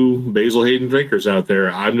few Basil Hayden drinkers out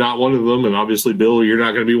there. I'm not one of them, and obviously, Bill, you're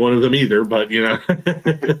not going to be one of them either. But No,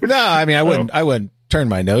 I mean, I wouldn't turn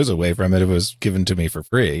my nose away from it if it was given to me for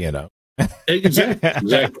free.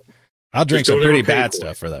 Exactly. I'll drink some pretty bad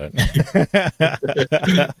stuff for that.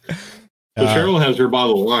 So Cheryl has her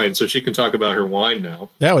bottle of wine, so she can talk about her wine now.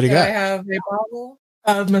 Yeah, what do you got? I have a bottle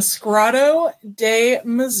of Moscato de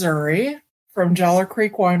Missouri from Joller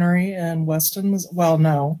Creek Winery in Weston. Well,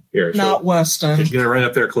 no, not Weston. Get it right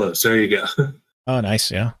up there close. There you go. Oh,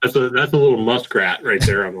 nice. Yeah. That's a little muskrat right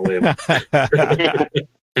there on the label.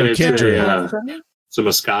 And it's a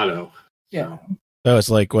Moscato. Yeah. So it's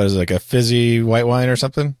like, what is it, like a fizzy white wine or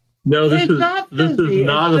something? No, this is not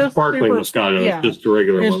a sparkling Moscato. Yeah. It's just a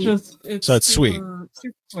regular one. So it's sweet.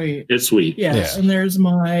 Super sweet. It's sweet. Yeah. And there's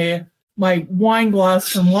my wine glass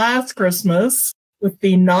from last Christmas with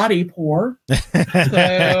the naughty pour. So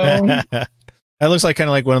that looks like kind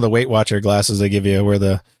of like one of the Weight Watcher glasses they give you, where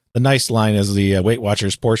the nice line is the Weight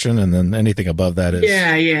Watchers portion, and then anything above that is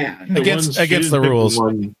against the rules.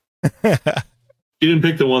 You didn't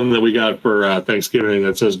pick the one that we got for Thanksgiving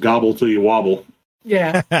that says "Gobble till you wobble."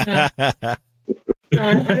 Yeah. I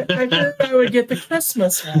thought I would get the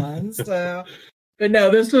Christmas one. So, but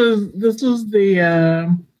no, this was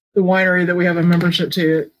the winery that we have a membership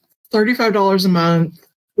to. $35 a month.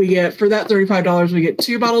 We get, for that $35, we get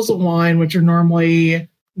 2 bottles of wine, which are normally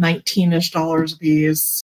 $19-ish a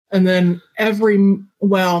piece. And then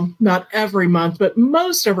not every month, but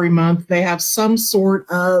most every month, they have some sort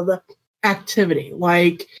of activity.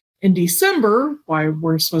 Like in December, why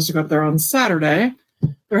we're supposed to go up there on Saturday,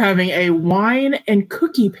 they're having a wine and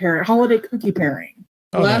holiday cookie pairing.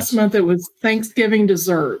 Last month it was Thanksgiving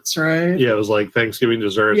desserts, right? Yeah, it was like Thanksgiving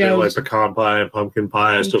desserts. Yeah, like pecan pie and pumpkin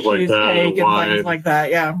pie and stuff like that. And things like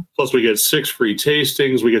that, yeah. Plus we get 6 free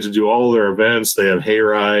tastings. We get to do all their events. They have hay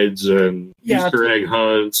rides and Easter egg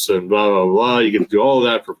hunts and blah, blah, blah. You get to do all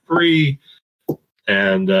that for free.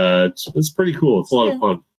 And it's pretty cool. It's a lot of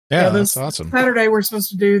fun. Yeah, that's awesome. Saturday we're supposed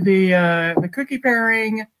to do the cookie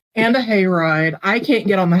pairing and a hay ride. I can't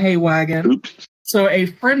get on the hay wagon. Oops. So a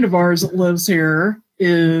friend of ours that lives here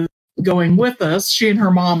is going with us. She and her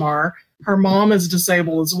mom are. Her mom is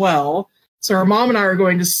disabled as well. So her mom and I are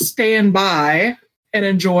going to stand by and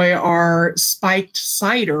enjoy our spiked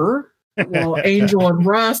cider while Angel and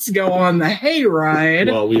Russ go on the hay ride.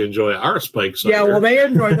 Well, we enjoy our spiked cider. Yeah, well, they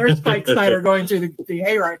enjoy their spiked cider going through the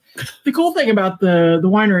hay ride. The cool thing about the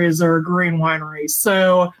winery is they're a green winery.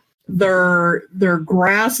 So their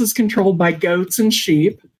grass is controlled by goats and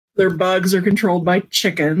sheep. Their bugs are controlled by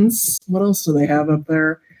chickens. What else do they have up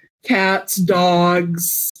there? Cats,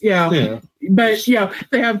 dogs. Yeah. But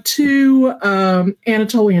they have 2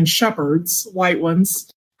 Anatolian shepherds, white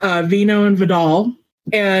ones, Vino and Vidal.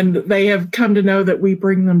 And they have come to know that we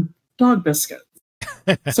bring them dog biscuits.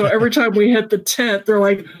 So every time we hit the tent, they're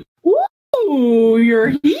like, "Ooh, you're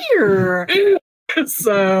here."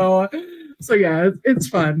 So yeah, it's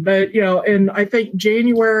fun. But and I think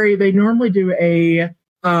January they normally do a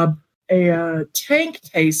tank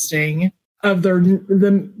tasting of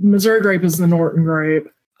the Missouri grape is the Norton grape.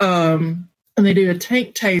 And they do a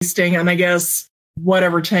tank tasting, and I guess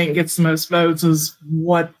whatever tank gets the most votes is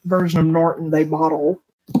what version of Norton they bottle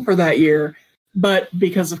for that year. But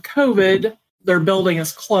because of COVID, their building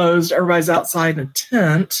is closed. Everybody's outside in a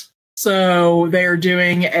tent. So they're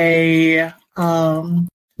doing a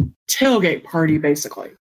tailgate party,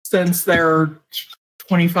 basically, since they're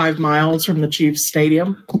 25 miles from the Chiefs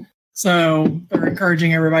Stadium. So they're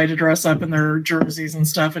encouraging everybody to dress up in their jerseys and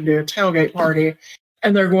stuff and do a tailgate party.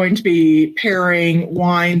 And they're going to be pairing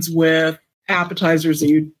wines with appetizers that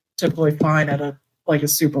you typically find at a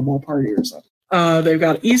Super Bowl party or something. They've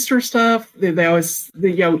got Easter stuff. They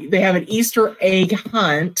have an Easter egg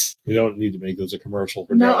hunt. We don't need to make those a commercial.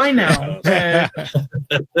 No, I know.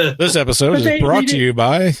 This episode is brought to you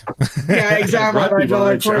by. Yeah, exactly.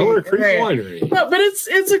 Winery. But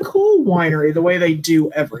it's a cool winery the way they do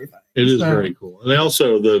everything. It is very cool. And they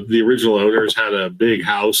also the original owners had a big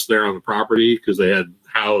house there on the property because they had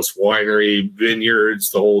house, winery,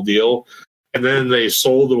 vineyards, the whole deal. And then they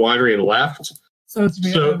sold the winery and left. So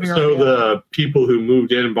the people who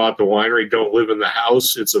moved in and bought the winery don't live in the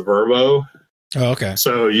house. It's a Verbo. Oh, okay.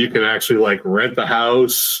 So you can actually rent the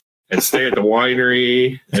house and stay at the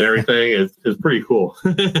winery and everything. It's pretty cool.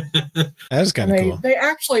 That is kind of cool.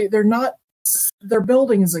 Their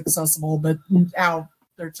building is accessible, but now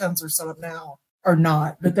their tents are set up now are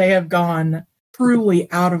not. But they have gone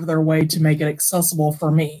truly out of their way to make it accessible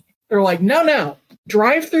for me. They're like, no.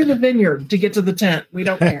 Drive through the vineyard to get to the tent. We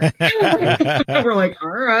don't care. We're like, all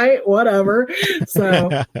right, whatever. So,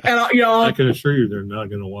 and I can assure you, they're not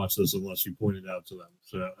going to watch this unless you point it out to them.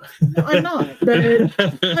 So no, I'm not. But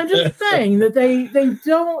I'm just saying that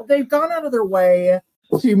they've gone out of their way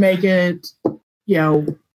to make it,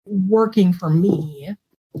 working for me.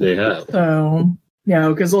 They have. So,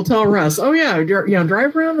 because they'll tell Russ, oh yeah,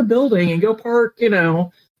 drive around the building and go park,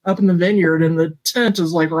 up in the vineyard, and the tent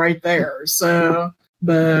is right there. So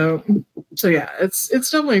yeah, it's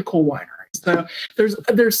definitely a cool winery. So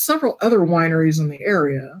there's several other wineries in the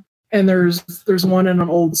area, and there's one in an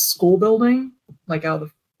old school building, out of the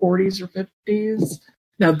 40s or 50s.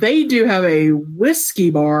 Now they do have a whiskey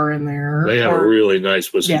bar in there. They have a really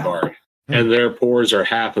nice whiskey bar, and their pours are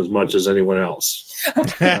half as much as anyone else.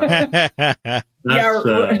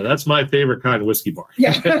 That's my favorite kind of whiskey bar.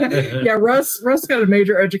 Russ got a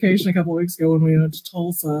major education a couple of weeks ago when we went to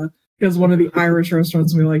Tulsa, because one of the Irish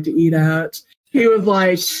restaurants we like to eat at, he was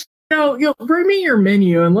like, bring me your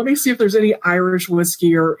menu and let me see if there's any Irish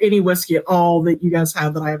whiskey or any whiskey at all that you guys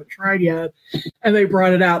have that I haven't tried yet. And they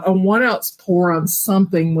brought it out. A 1 ounce pour on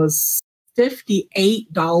something was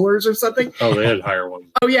 $58 or something. Oh, they had higher ones.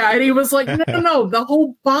 Oh yeah, and he was like, no, the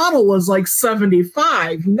whole bottle was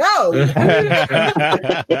 $75. No.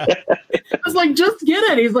 I was like, just get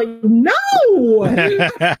it. He's like, no.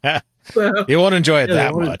 So, you won't enjoy it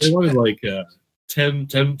that much. They wanted 10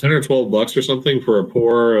 or $12 or something for a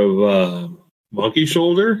pour of monkey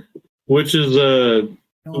shoulder, which is a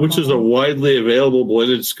widely available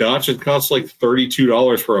blended Scotch. It costs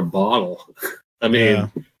 $32 for a bottle. I mean.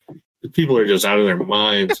 People are just out of their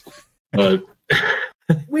minds. But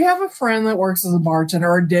we have a friend that works as a bartender,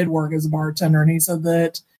 or did work as a bartender, and he said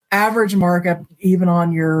that average markup, even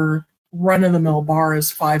on your run-of-the-mill bar,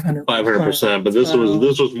 is 500%. 500%, but this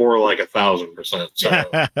was more like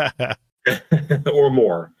 1,000%, or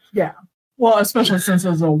more. Yeah, well, especially since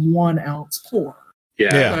it's a 1 ounce pour.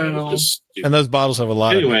 Yeah. And those bottles have a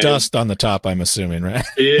lot of dust on the top, I'm assuming, right?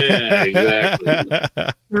 Yeah, exactly.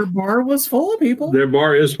 Their bar was full of people. Their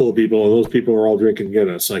bar is full of people, and those people are all drinking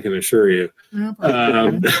Guinness, I can assure you.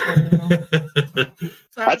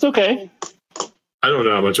 That's okay. I don't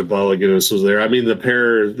know how much a bottle of Guinness was there. I mean, the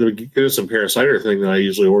Guinness and pear cider thing that I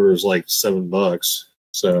usually order is $7.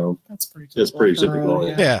 So that's pretty typical.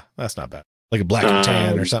 Yeah, that's not bad. Like a black and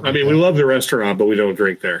tan or something. I mean, we love the restaurant, but we don't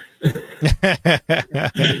drink there.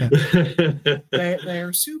 they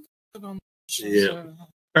are super good on the show. Yeah.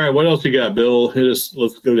 All right, what else you got, Bill? Hit us.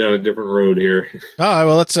 Let's go down a different road here. All right,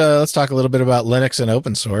 well, let's talk a little bit about Linux and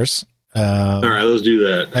open source. All right, let's do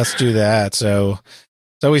that. Let's do that. So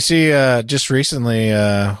we see just recently,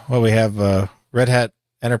 we have Red Hat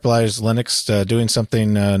Enterprise Linux doing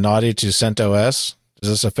something naughty to CentOS. Does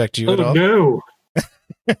this affect you at all? No.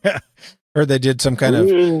 Heard they did some kind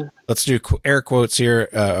of, let's do air quotes here,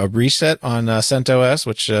 a reset on CentOS,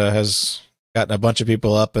 which has gotten a bunch of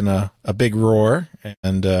people up in a big roar,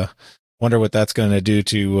 and wonder what that's going to do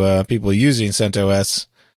to people using CentOS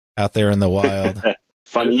out there in the wild.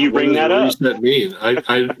 Funny you bring that up. What does that mean?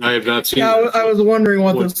 I have not seen. Yeah, I was wondering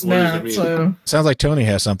what this meant. So sounds like Tony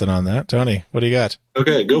has something on that. Tony, what do you got?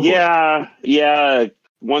 Okay, go for it. Yeah.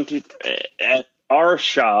 At our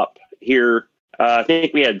shop here, I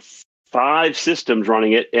think we had 5 systems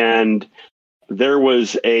running it, and there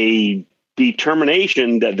was a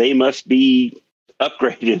determination that they must be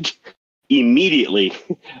upgraded immediately.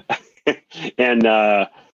 and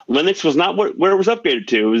Linux was not where it was upgraded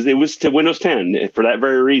to. It was to Windows 10 for that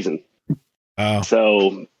very reason. Oh.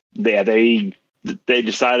 So they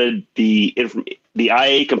decided the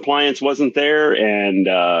IA compliance wasn't there, and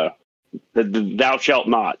the thou shalt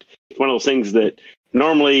not. It's one of those things that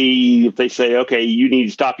normally, if they say, okay, you need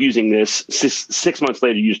to stop using this, 6 months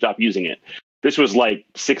later, you stop using it. This was like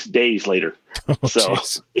 6 days later. Oh, so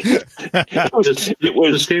it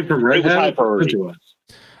was came from Red Hat. High priority.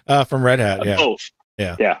 From Red Hat, yeah. Both.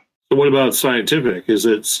 Yeah. So what about Scientific? Is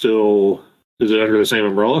it under the same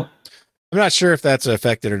umbrella? I'm not sure if that's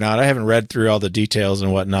affected or not. I haven't read through all the details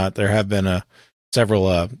and whatnot. There have been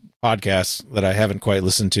several podcasts that I haven't quite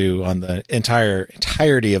listened to on the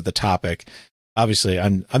entirety of the topic. Obviously,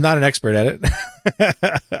 I'm not an expert at it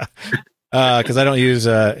because I don't use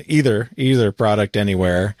either product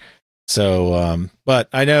anywhere. So, but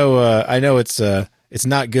I know it's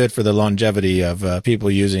not good for the longevity of people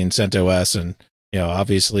using CentOS, and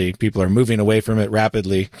obviously people are moving away from it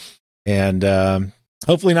rapidly, and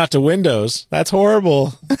hopefully not to Windows. That's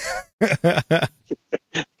horrible.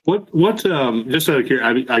 What just out of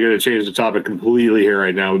curiosity, I got to change the topic completely here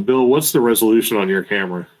right now. Bill, what's the resolution on your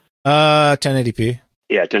camera? 1080p.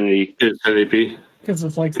 Yeah, 1080. It's 1080p. Because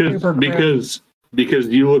it's like super because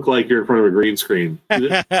you look like you're in front of a green screen.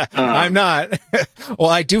 I'm not. Well,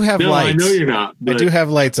 I do have lights. I know you're not. I do have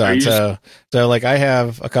lights on. So like I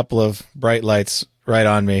have a couple of bright lights right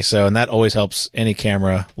on me. So, and that always helps any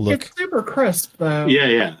camera look. It's super crisp though.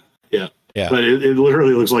 Yeah. But it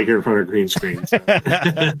literally looks like you're in front of a green screen. So.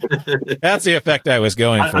 That's the effect I was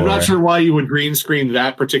going for. I'm not sure why you would green screen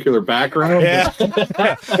that particular background. Yeah.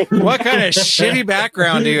 What kind of shitty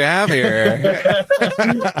background do you have here?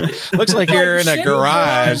 Looks like you're in a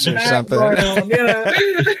garage or something.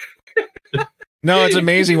 No, it's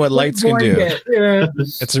amazing what lights can do.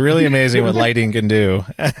 It's really amazing what lighting can do.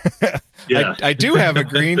 Yeah. I do have a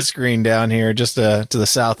green screen down here just to the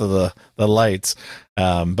south of the lights.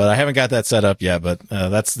 But I haven't got that set up yet, but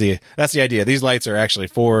that's the idea. These lights are actually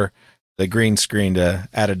for the green screen to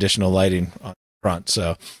add additional lighting on front.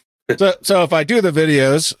 So if I do the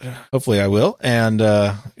videos, hopefully I will, and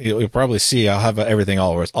you'll probably see I'll have everything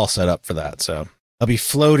all set up for that. So I'll be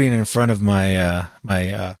floating in front of my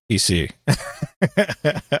PC.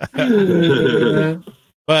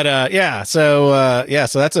 But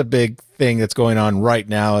so that's a big thing that's going on right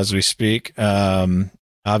now as we speak.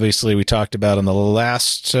 Obviously, we talked about on the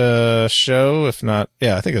last show, if not,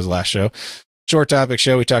 I think it was the last show, short topic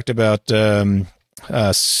show. We talked about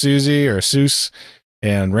Susie or Seuss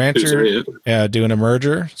and Rancher doing a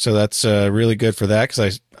merger. So that's really good for that,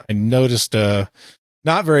 because I noticed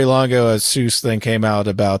not very long ago a Seuss thing came out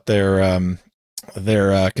about their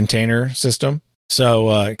container system.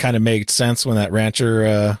 So it kind of made sense when that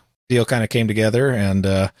Rancher deal kind of came together, and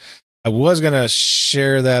I was going to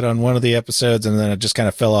share that on one of the episodes, and then it just kind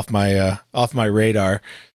of fell off my radar.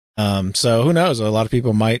 So who knows? A lot of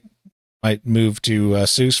people might move to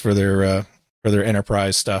Seuss for their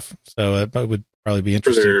enterprise stuff. So it would probably be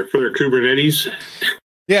interesting for their Kubernetes.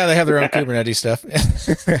 Yeah, they have their own Kubernetes stuff,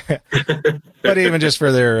 but even just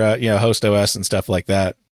for their host OS and stuff like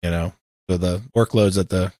that, for the workloads that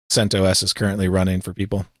the CentOS is currently running for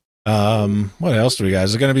people. What else do we got?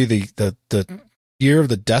 Is it going to be the year of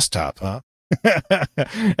the desktop, huh?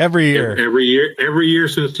 Every year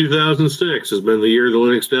since 2006 has been the year of the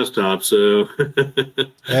Linux desktop. So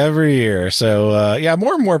every year. So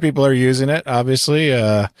more and more people are using it, obviously,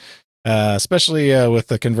 especially with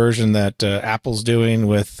the conversion that Apple's doing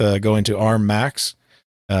with going to ARM Macs.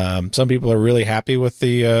 Some people are really happy with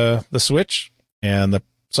the switch, and the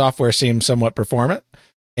software seems somewhat performant.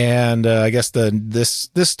 And I guess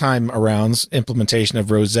this time around's implementation of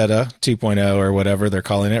Rosetta 2.0 or whatever they're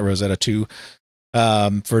calling it, Rosetta 2,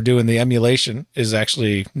 for doing the emulation is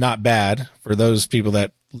actually not bad for those people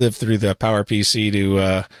that live through the PowerPC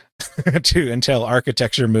to Intel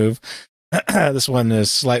architecture move. This one is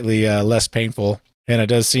slightly less painful, and it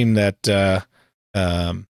does seem that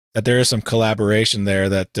that there is some collaboration there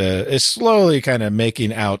that is slowly kind of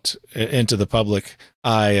making out into the public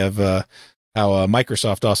eye of how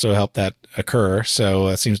Microsoft also helped that occur. So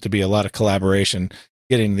it seems to be a lot of collaboration,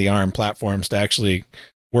 getting the ARM platforms to actually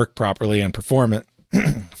work properly and perform it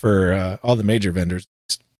for all the major vendors.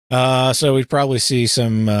 So we'd probably see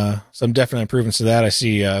some definite improvements to that. I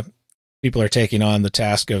see people are taking on the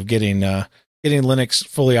task of getting Linux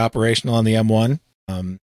fully operational on the M1.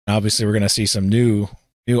 Obviously, we're going to see some new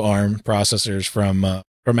ARM processors from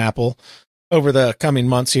Apple over the coming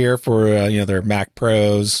months here for their Mac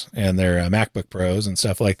Pros and their MacBook Pros and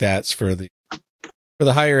stuff like that. It's for the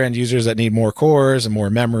higher end users that need more cores and more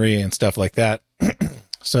memory and stuff like that.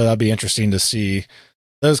 So that'll be interesting to see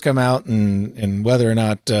those come out and whether or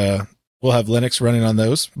not we'll have Linux running on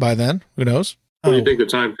those by then. Who knows? What do you think the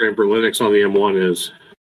time frame for Linux on the M1 is?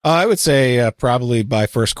 I would say probably by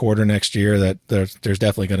first quarter next year that there's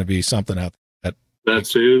definitely going to be something out there. That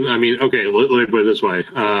soon? I mean, okay, let me put it this way.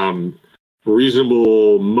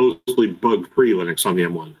 Reasonable, mostly bug-free Linux on the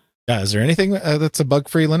M1. Yeah, is there anything that's a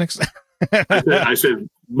bug-free Linux? I said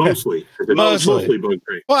mostly. Mostly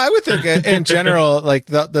bug-free. Well, I would think in general, like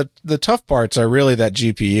the tough parts are really that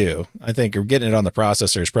GPU. I think getting it on the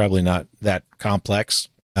processor is probably not that complex.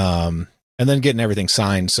 And then getting everything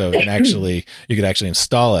signed so you could actually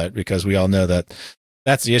install it, because we all know that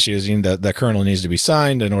that's the issue, is the kernel needs to be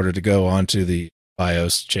signed in order to go onto the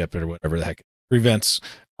BIOS chip or whatever the heck. Prevents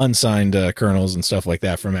unsigned kernels and stuff like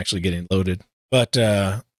that from actually getting loaded. But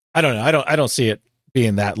I don't know. I don't see it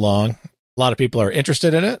being that long. A lot of people are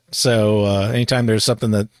interested in it. So anytime there's something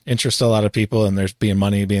that interests a lot of people and there's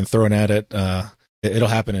money being thrown at it, it'll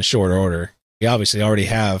happen in short order. We obviously already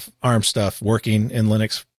have ARM stuff working in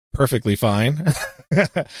Linux perfectly fine.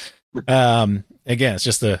 Again, it's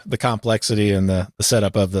just the complexity and the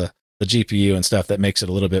setup of the GPU and stuff that makes it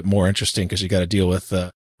a little bit more interesting, because you got to deal with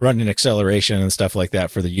running acceleration and stuff like that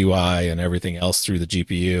for the UI and everything else through the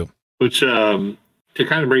GPU. Which it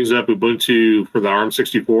kind of brings up Ubuntu for the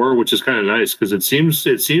ARM64, which is kind of nice, because it seems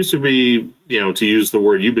to be, to use the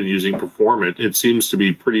word you've been using, performant. It seems to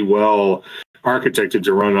be pretty well architected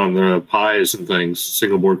to run on the Pis and things,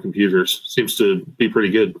 single board computers. Seems to be pretty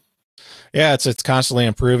good. Yeah, it's constantly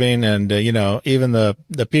improving, and even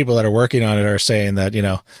the people that are working on it are saying that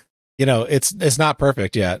it's not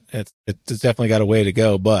perfect yet. It's definitely got a way to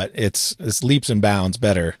go, but it's leaps and bounds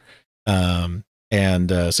better.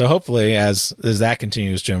 So hopefully as that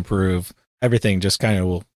continues to improve, everything just kind of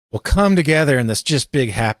will come together in this just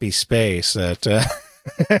big happy space that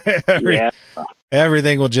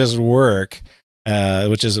everything will just work,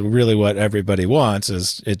 which is really what everybody wants,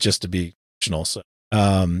 is it just to be functional. So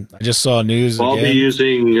I just saw news. I'll be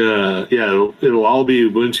using it'll all be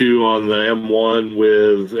Ubuntu on the M1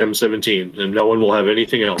 with M17, and no one will have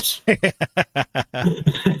anything else. I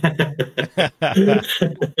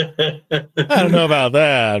don't know about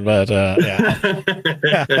that, but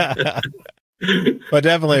yeah. But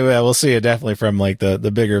definitely, we'll see it definitely from like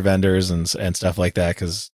the bigger vendors and stuff like that,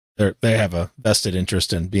 because they have a vested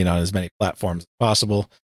interest in being on as many platforms as possible.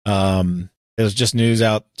 There's just news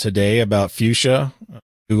out today about Fuchsia,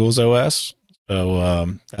 Google's OS.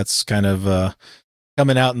 So that's kind of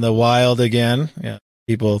coming out in the wild again. Yeah,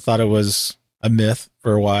 people thought it was a myth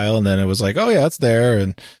for a while, and then it was like, oh yeah, it's there,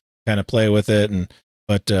 and kind of play with it.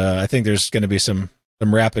 But I think there's going to be some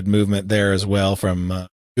rapid movement there as well from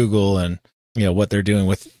Google, and what they're doing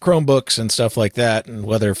with Chromebooks and stuff like that, and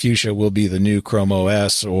whether Fuchsia will be the new Chrome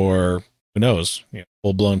OS, or who knows,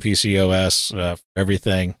 full blown PC OS for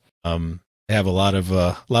everything. They have a lot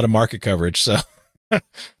of market coverage, so that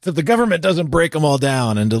the government doesn't break them all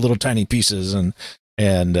down into little tiny pieces and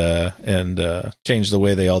change the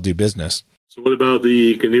way they all do business. So what about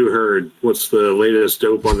the GNU herd? What's the latest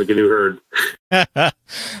dope on the GNU herd?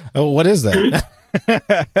 Oh, what is that?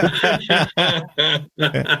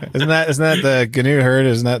 Isn't that the GNU herd?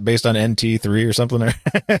 Isn't that based on NT3 or something?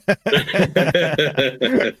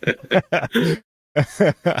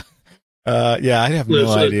 Yeah, I have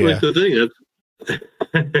no idea. That's the thing.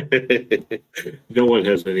 No one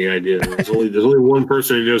has any idea. There's only one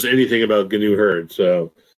person who knows anything about GNU herd.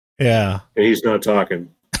 So yeah, and he's not talking.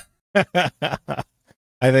 I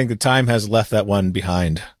think the time has left that one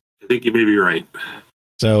behind. I think you may be right.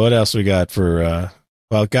 So what else we got for?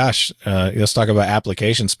 Let's talk about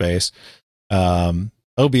application space.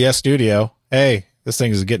 OBS Studio. Hey, this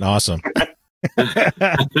thing is getting awesome.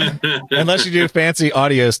 Unless you do fancy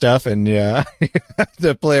audio stuff, and you have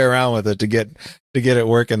to play around with it to get it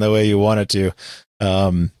working the way you want it to.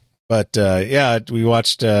 We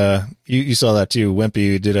watched. You saw that too.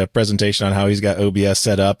 Wimpy did a presentation on how he's got OBS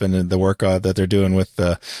set up and the work that they're doing with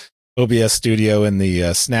OBS Studio in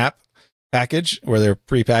the Snap package, where they're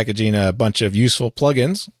pre-packaging a bunch of useful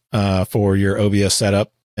plugins for your OBS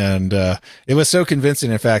setup. And it was so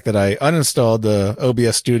convincing, in fact, that I uninstalled the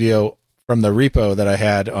OBS Studio from the repo that I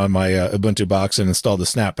had on my Ubuntu box and installed the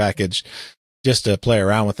Snap package just to play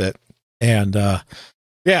around with it. And I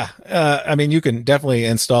mean, you can definitely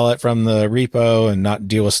install it from the repo and not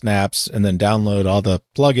deal with snaps, and then download all the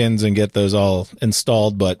plugins and get those all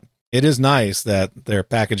installed. But it is nice that they're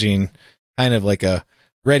packaging kind of like a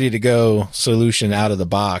ready to go solution out of the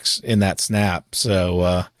box in that Snap.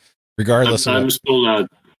 So regardless, I'm still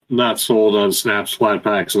not sold on Snap's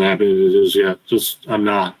Flatpak Snap. It is yet. I'm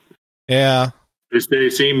not. Yeah. They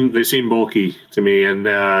seem bulky to me, and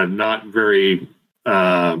not very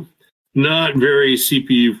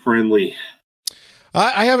CPU friendly.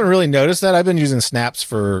 I haven't really noticed that. I've been using snaps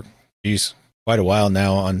for quite a while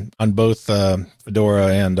now on both Fedora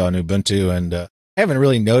and on Ubuntu, and I haven't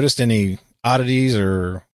really noticed any oddities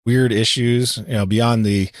or weird issues, beyond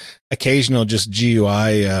the occasional just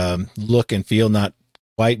GUI look and feel not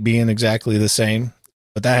quite being exactly the same.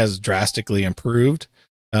 But that has drastically improved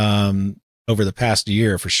over the past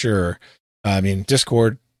year for sure. I mean,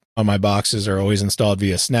 Discord on my boxes are always installed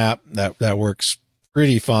via Snap. That works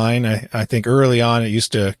pretty fine. I think early on it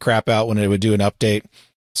used to crap out when it would do an update.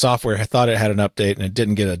 Software, I thought it had an update and it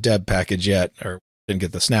didn't get a deb package yet, or didn't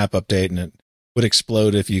get the Snap update, and it would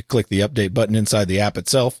explode if you click the update button inside the app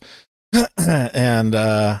itself. And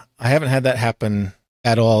I haven't had that happen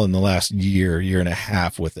at all in the last year and a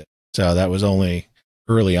half with it. So that was only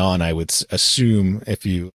early on, I would assume, if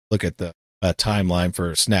you look at the timeline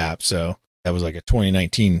for Snap. So that was like a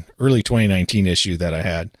early 2019 issue that I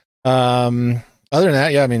had. Other than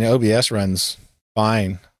that, yeah, I mean, OBS runs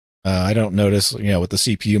fine. I don't notice, with the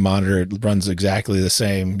CPU monitor, it runs exactly the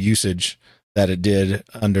same usage that it did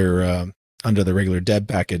under the regular deb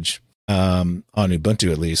package on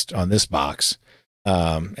Ubuntu, at least on this box.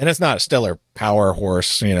 And it's not a stellar power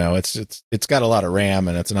horse, it's got a lot of RAM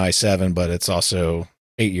and it's an i7, but it's also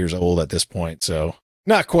 8 years old at this point. So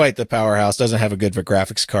not quite the powerhouse. Doesn't have a good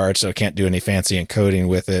graphics card, so it can't do any fancy encoding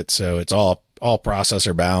with it. So it's all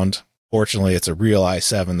processor bound. Fortunately, it's a real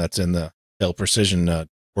i7 that's in the Dell Precision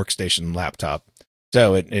workstation laptop.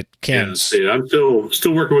 So it can. Yeah, I'm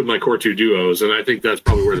still working with my Core 2 Duos, and I think that's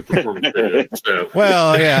probably where the performance is. So.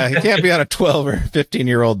 Well, yeah, it can't be on a 12 or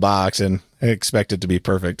 15-year-old box and expect it to be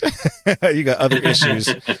perfect. You got other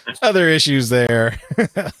issues there.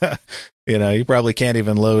 You probably can't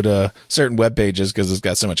even load certain web pages because it's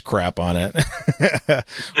got so much crap on it.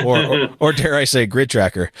 or dare I say, grid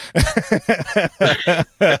tracker.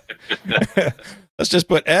 Let's just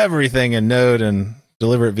put everything in Node and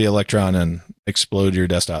deliver it via Electron and explode your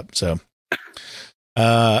desktop. So,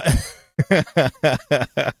 what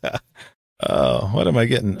am I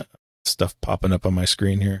getting? Stuff popping up on my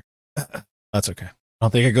screen here. That's okay. I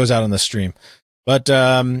don't think it goes out on the stream. But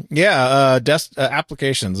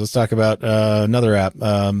applications. Let's talk about another app,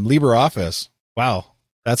 LibreOffice. Wow,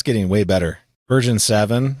 that's getting way better. Version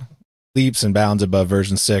 7, leaps and bounds above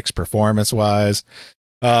version 6 performance-wise.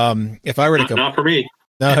 If I were to not for me.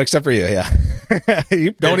 No, except for you, yeah.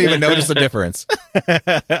 You don't even notice the difference.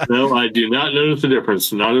 No, I do not notice the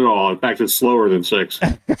difference. Not at all. In fact, it's slower than 6.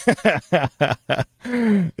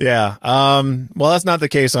 Yeah. Well, that's not the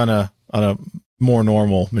case on a more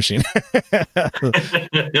normal machine.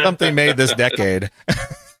 Something made this decade.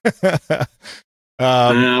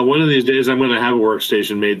 One of these days, I'm going to have a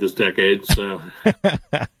workstation made this decade. So.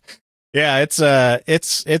 Yeah,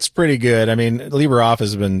 it's pretty good. I mean, LibreOffice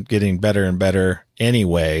has been getting better and better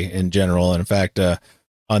anyway in general. And in fact,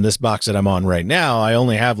 on this box that I'm on right now, I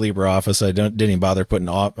only have LibreOffice. I didn't even bother putting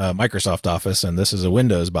Microsoft Office, and this is a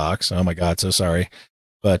Windows box. Oh my God, so sorry.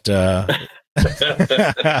 But it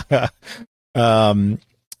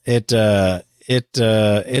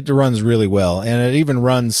runs really well, and it even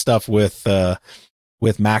runs stuff with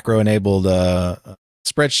macro enabled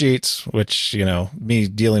spreadsheets, which, me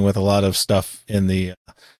dealing with a lot of stuff in the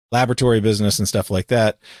laboratory business and stuff like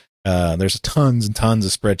that. There's tons and tons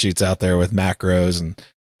of spreadsheets out there with macros, and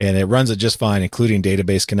it runs it just fine, including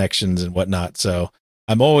database connections and whatnot. So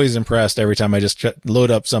I'm always impressed every time I just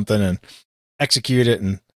load up something and execute it,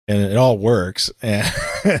 and it all works.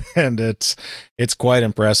 And it's quite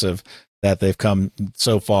impressive that they've come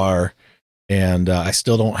so far. And I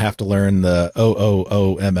still don't have to learn the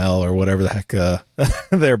OOOML or whatever the heck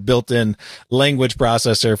their built-in language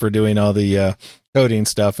processor for doing all the coding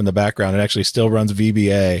stuff in the background. It actually still runs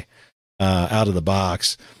VBA out of the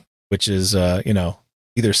box, which is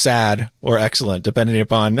either sad or excellent depending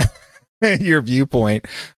upon your viewpoint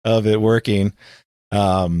of it working.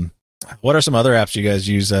 What are some other apps you guys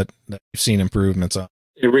use that you've seen improvements on?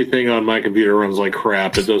 Everything on my computer runs like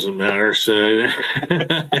crap. It doesn't matter. So, well,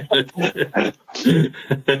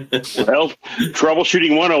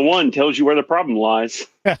 troubleshooting 101 tells you where the problem lies.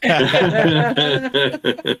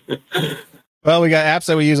 Well, we got apps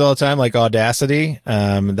that we use all the time, like Audacity.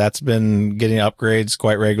 That's been getting upgrades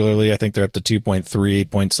quite regularly. I think they're up to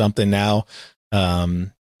 2.3 point something now.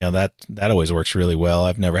 That always works really well.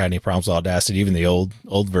 I've never had any problems with Audacity, even the old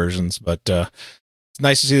versions, but it's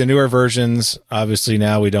nice to see the newer versions. Obviously,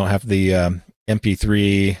 now we don't have the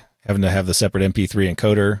MP3, having to have the separate MP3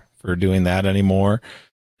 encoder for doing that anymore,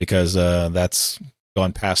 because that's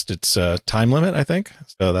gone past its time limit, I think.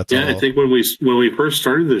 So that's I think when we first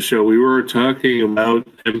started the show, we were talking about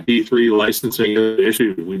MP3 licensing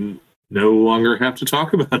issue. We no longer have to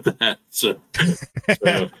talk about that. So.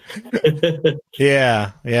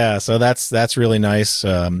 yeah. So that's really nice.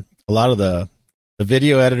 A lot of the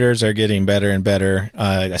video editors are getting better and better.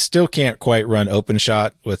 I still can't quite run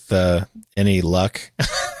OpenShot with any luck.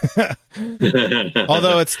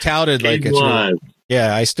 Although it's touted like it's really,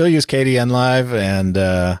 I still use KDN Live, and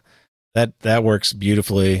that works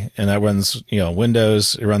beautifully, and that runs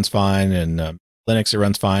Windows, it runs fine, and Linux, it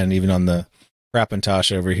runs fine, and even on the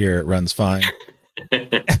Crapintosh over here it runs fine.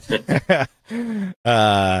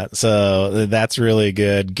 So that's really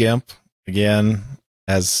good. GIMP again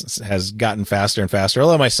has gotten faster and faster,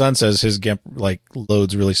 although my son says his GIMP like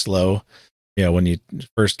loads really slow when you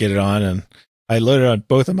first get it on, and I loaded it on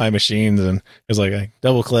both of my machines, and it's like I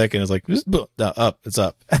double click and it's like up, it's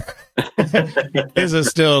up. This is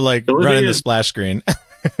still like running the splash screen.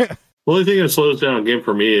 The only thing that slows down GIMP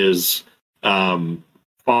for me is font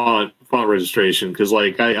registration, because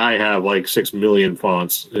like I have like 6 million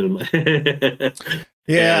fonts in my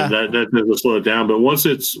yeah, and that doesn't slow it down. But once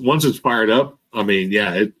it's fired up, I mean,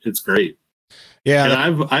 it's great. Yeah, and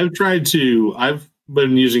I've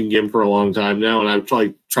been using GIMP for a long time now, and I've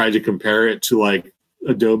tried to compare it to like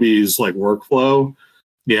Adobe's like workflow,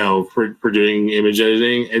 for doing image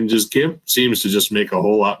editing, and just GIMP seems to just make a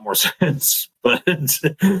whole lot more sense. But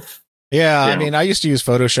I mean, I used to use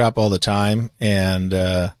Photoshop all the time, and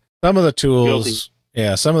some of the tools,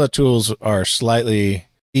 some of the tools are slightly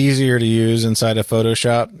easier to use inside of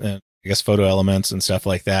Photoshop, and I guess photo elements and stuff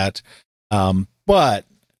like that. But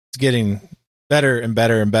it's getting better and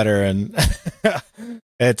better and better, and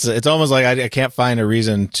it's almost like I can't find a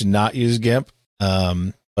reason to not use GIMP.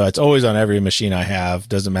 It's always on every machine I have.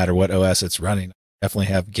 Doesn't matter what OS it's running. I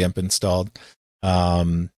definitely have GIMP installed.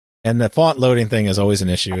 And the font loading thing is always an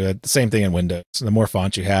issue. The same thing in Windows. The more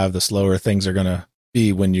fonts you have, the slower things are going to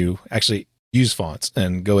be when you actually use fonts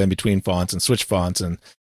and go in between fonts and switch fonts, and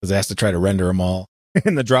because it has to try to render them all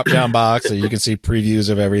in the drop down box so you can see previews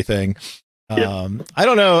of everything. I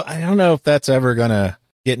don't know if that's ever going to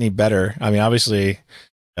get any better. I mean, obviously,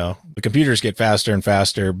 the computers get faster and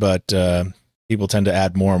faster, but people tend to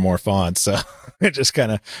add more and more fonts, so it just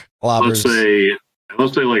kind of clobbers.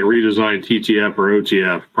 Unless they like redesign TTF or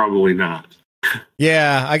OTF, probably not.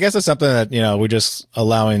 Yeah, I guess it's something that we're just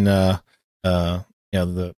allowing the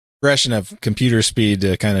progression of computer speed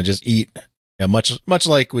to kind of just eat. Much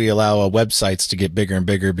like we allow websites to get bigger and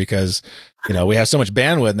bigger because we have so much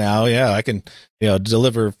bandwidth now. Yeah, I can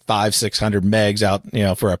deliver 500-600 megs out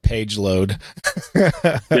for a page load.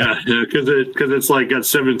 because it's like got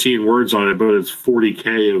 17 words on it, but it's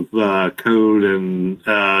 40K of code and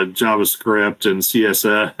JavaScript and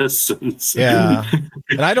CSS. Yeah,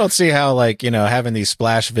 and I don't see how having these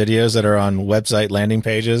splash videos that are on website landing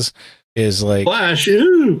pages is like Flash,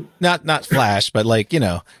 not Flash, but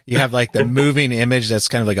you have like the moving image that's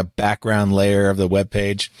kind of like a background layer of the web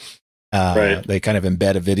page. Right. They kind of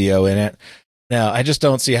embed a video in it. Now, I just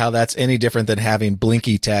don't see how that's any different than having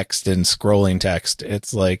blinky text and scrolling text. It's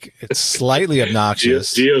slightly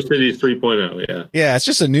obnoxious. GeoCities 3.0, yeah, it's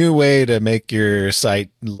just a new way to make your site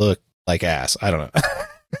look like ass. I don't know.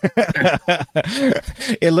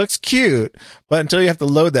 It looks cute, but until you have to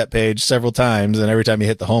load that page several times, and every time you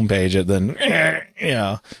hit the home page, it then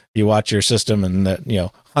you watch your system and that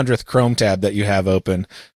 100th Chrome tab that you have open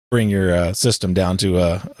bring your system down to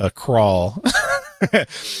a crawl. And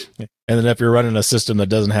then if you're running a system that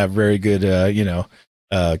doesn't have very good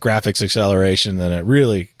graphics acceleration, then it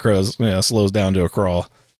really slows down to a crawl.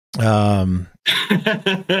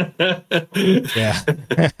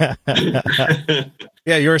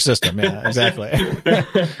 Yeah, your system. Yeah, exactly.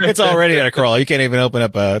 It's already at a crawl. You can't even open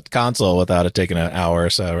up a console without it taking an hour or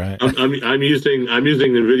so, right? I'm using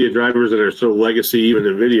NVIDIA drivers that are so legacy. Even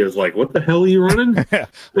NVIDIA is like, what the hell are you running?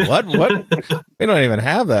 What? We don't even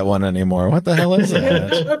have that one anymore. What the hell is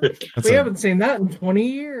that? We haven't seen that in 20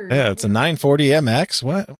 years. Yeah, it's a 940MX.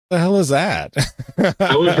 What the hell is that?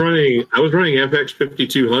 I was running FX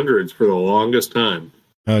 5200s for the longest time.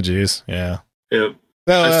 Oh, geez. Yeah. Yep.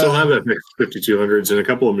 I still have FX 5200s in a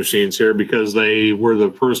couple of machines here because they were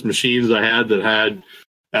the first machines I had that had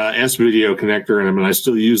S-Video connector in them, and I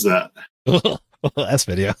still use that.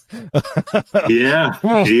 S-Video. Yeah.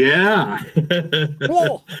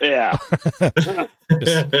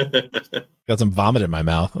 Got some vomit in my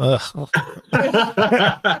mouth.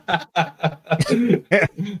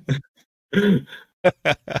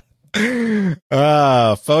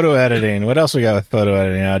 Photo editing. What else we got with photo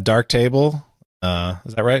editing? Darktable.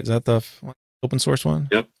 Is that right? Is that the open source one?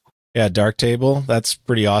 Yep. Yeah, Darktable. That's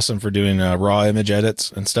pretty awesome for doing raw image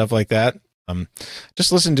edits and stuff like that.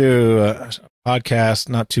 Just listened to a podcast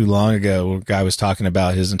not too long ago where a guy was talking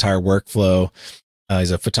about his entire workflow.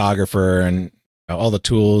 He's a photographer and all the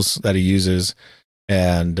tools that he uses.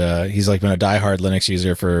 And he's like been a diehard Linux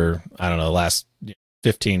user for, I don't know, the last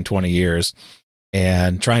 15, 20 years,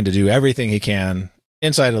 and trying to do everything he can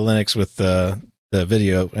inside of Linux with the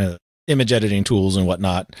video image editing tools and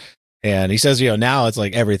whatnot. And he says, now it's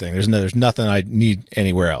like everything. There's nothing I need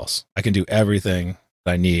anywhere else. I can do everything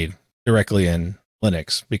that I need directly in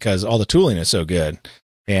Linux because all the tooling is so good.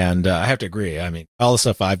 And I have to agree. I mean, all the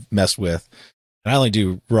stuff I've messed with, and I only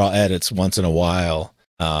do raw edits once in a while.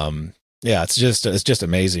 Yeah, it's just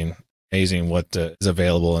amazing what is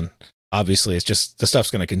available. And obviously it's just, the stuff's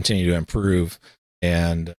going to continue to improve,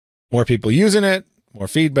 and more people using it, more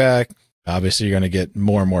feedback. Obviously you're going to get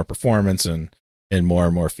more and more performance and more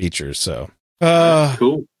and more features. So,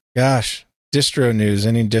 cool. Gosh, distro news,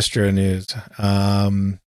 any distro news?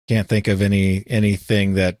 Can't think of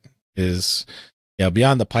anything that is,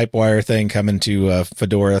 beyond the Pipewire thing coming to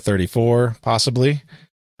Fedora 34, possibly.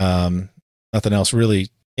 Nothing else really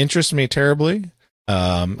interests me terribly.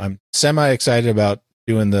 I'm semi excited about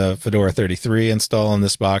doing the Fedora 33 install on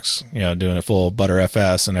this box, doing a full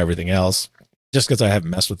Btrfs and everything else, just because I haven't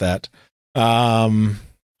messed with that.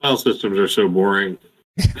 File systems are so boring.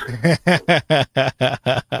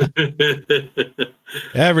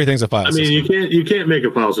 Everything's a file system. You can't make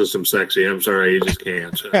a file system sexy. I'm sorry, you just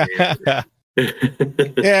can't.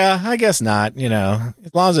 Yeah, I guess not.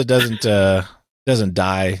 As long as it doesn't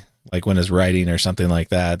die, like when it's writing or something like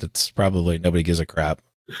that, it's probably nobody gives a crap.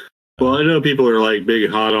 Well, I know people are like big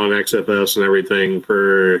hot on XFS and everything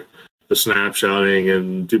for the snapshotting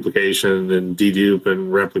and duplication and dedupe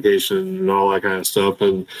and replication and all that kind of stuff.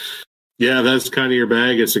 And yeah, that's kind of your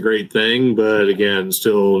bag. It's a great thing, but again,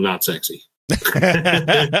 still not sexy.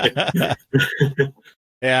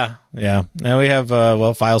 Yeah. Now we have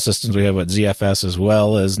file systems. We have ZFS as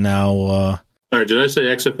well as now. Sorry, did I say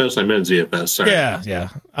XFS? I meant ZFS. Sorry. Yeah.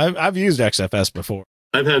 I've used XFS before.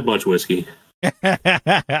 I've had much whiskey.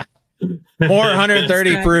 More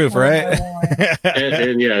 130 proof, right?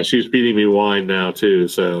 and yeah, she's feeding me wine now too.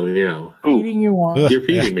 So Feeding you wine. You're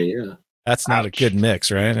feeding me. Yeah, that's not a good mix,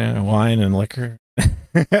 right? Wine and liquor.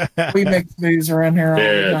 We mix booze around here all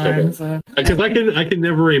the time. Because I can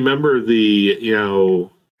never remember the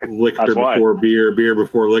liquor before beer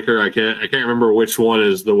before liquor. I can't remember which one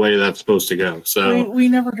is the way that's supposed to go. So we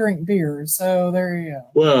never drink beer, so there you go.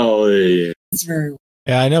 Well, yeah. It's very.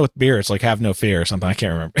 Yeah, I know with beer it's like have no fear or something. I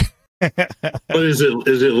can't remember. What is it?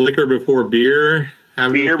 Is it liquor before beer?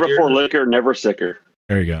 Beer before liquor, never sicker.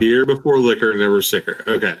 There you go. Beer before liquor, never sicker.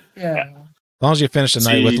 Okay. Yeah. As long as you finish the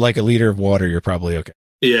night with like a liter of water, you're probably okay.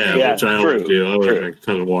 Yeah, which I always do. I always drink a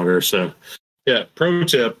ton of water. So, yeah, pro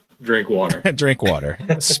tip, drink water. Drink water,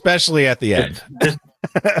 especially at the end.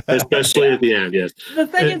 Especially at the end, yes. The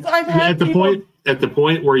thing is, I've had at the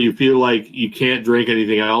point where you feel like you can't drink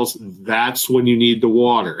anything else, that's when you need the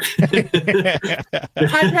water.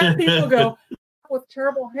 I've had people go with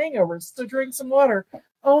terrible hangovers, so drink some water.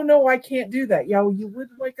 Oh no, I can't do that. Yeah, well, you would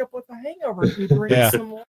wake up with a hangover if you drink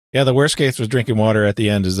some water. Yeah, the worst case with drinking water at the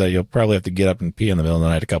end is that you'll probably have to get up and pee in the middle of the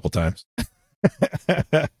night a couple times.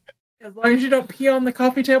 As long as you don't pee on the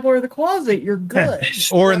coffee table or the closet, you're good.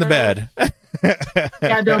 Or in the bed.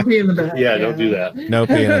 Yeah, don't pee in the bed. Yeah, don't do that. No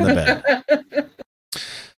peeing in the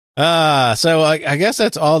bed. So I guess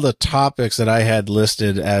that's all the topics that I had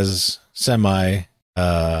listed as semi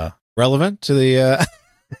relevant to the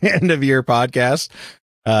end of your podcast.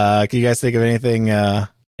 Can you guys think of anything off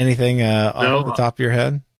the top of your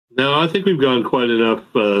head? No, I think we've gone quite enough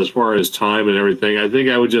as far as time and everything. I think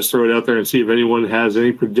I would just throw it out there and see if anyone has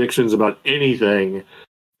any predictions about anything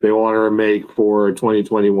they want to make for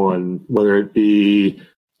 2021, whether it be,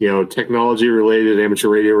 technology related, amateur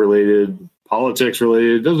radio related, politics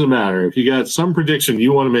related. It doesn't matter. If you got some prediction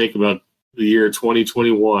you want to make about the year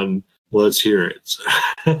 2021, let's hear it.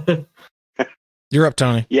 You're up,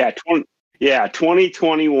 Tony. Yeah,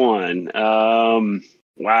 2021.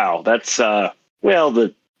 Wow, that's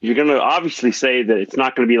you're going to obviously say that it's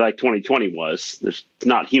not going to be like 2020 was. It's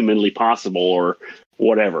not humanly possible or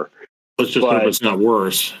whatever. Let's just hope it's not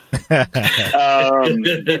worse. That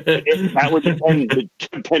would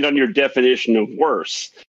depend on your definition of worse.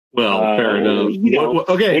 Well, fair enough.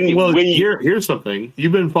 Here's something.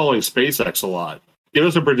 You've been following SpaceX a lot. Give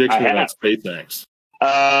us a prediction about SpaceX.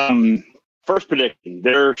 First prediction,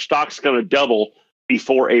 their stock's going to double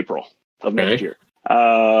before April of next year.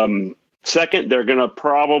 Second, they're going to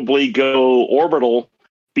probably go orbital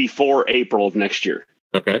before April of next year.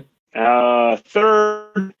 Okay.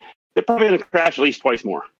 Third, they're probably going to crash at least twice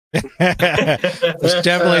more. There's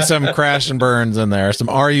definitely some crash and burns in there, some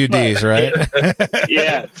RUDs, right?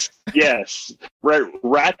 yes. Right,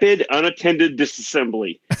 rapid unattended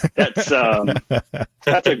disassembly. That's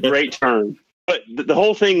a great term. But the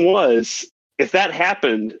whole thing was, if that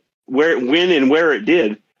happened, when and where it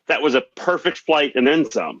did, that was a perfect flight and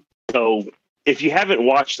then some. So if you haven't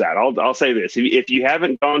watched that, I'll say this: if you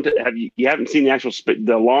haven't gone to you haven't seen the actual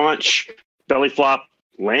the launch, belly flop,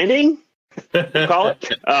 landing, call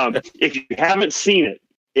it. If you haven't seen it,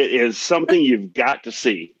 it is something you've got to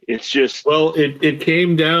see. It's just it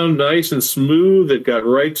came down nice and smooth. It got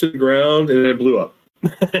right to the ground and it blew up.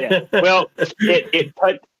 Yeah. Well,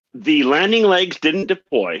 the landing legs didn't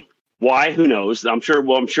deploy. Why? Who knows? I'm sure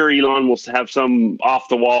Elon will have some off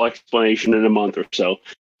the wall explanation in a month or so.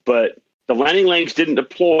 But the landing legs didn't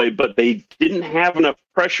deploy, but they didn't have enough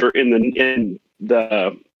pressure in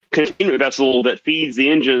the containment vessel that feeds the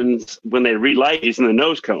engines when they relight is in the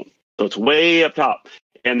nose cone. So it's way up top,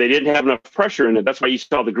 and they didn't have enough pressure in it. That's why you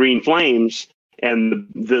saw the green flames and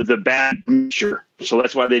the bad mixture. So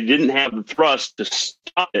that's why they didn't have the thrust to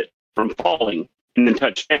stop it from falling and then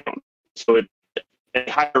touch down. So it a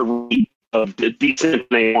higher rate of descent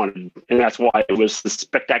than they wanted, and that's why it was the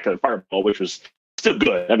spectacular fireball, which was still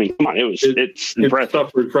good. I mean, come on, it's impressive. It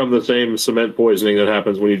suffered from the same cement poisoning that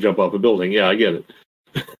happens when you jump off a building. Yeah, I get it.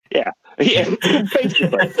 Yeah,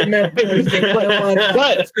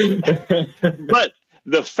 but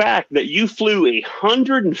the fact that you flew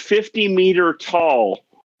 150 meters tall,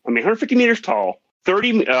 9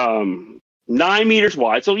 meters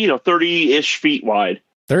wide, so 30-ish feet wide.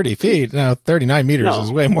 30 feet? No, 39 meters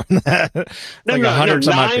is way more than that. No,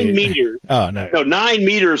 9 meters. Oh, no. No, 9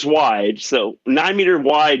 meters wide. So 9 meter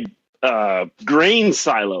wide grain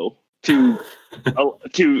silo to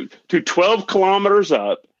 12 kilometers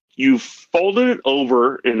up. You folded it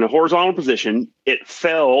over in a horizontal position. It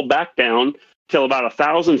fell back down till about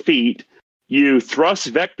 1,000 feet. You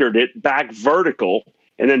thrust vectored it back vertical,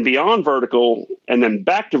 and then beyond vertical, and then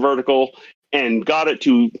back to vertical, and got it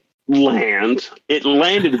to land. It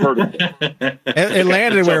landed vertically. It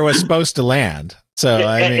landed where it was supposed to land. So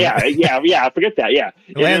yeah. I forget that. Yeah,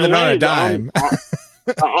 it landed on a dime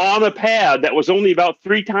on a pad that was only about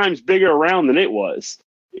 3 times bigger around than it was.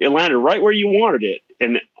 It landed right where you wanted it,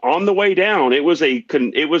 and on the way down, it was a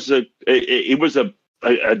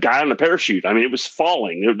guy on a parachute. I mean, it was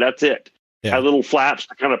falling. That's it. Yeah. Had little flaps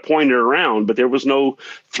to kind of point it around, but there was no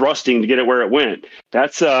thrusting to get it where it went.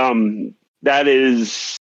 That's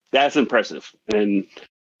impressive, and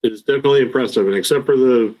it's definitely impressive. And except for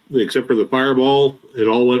the fireball, it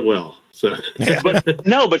all went well. So, but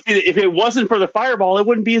if it wasn't for the fireball, it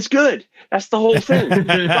wouldn't be as good. That's the whole thing.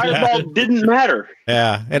 The fireball didn't matter.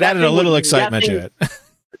 Yeah, it added a little excitement to it.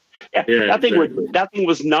 That thing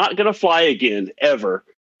was not going to fly again ever.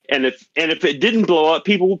 And if it didn't blow up,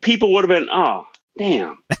 people would have been, oh,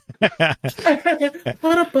 damn.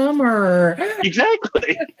 What a bummer.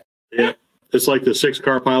 Exactly. Yeah. It's like the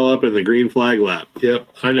 6-car pileup and the green flag lap. Yep,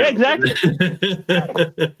 I know. Yeah, exactly.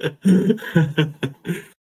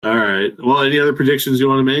 All right. Well, any other predictions you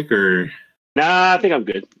want to make, or? Nah, I think I'm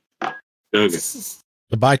good. Okay.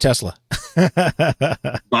 Buy Tesla.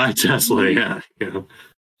 Buy Tesla. Yeah. I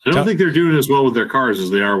don't think they're doing as well with their cars as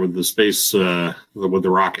they are with the space, with the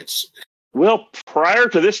rockets. Well, prior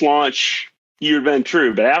to this launch, you'd been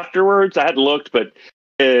true, but afterwards, I hadn't looked, but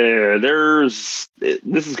this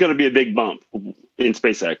is going to be a big bump in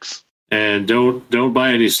SpaceX. And don't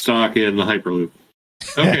buy any stock in the Hyperloop.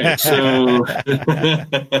 Okay, so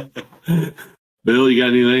Bill, you got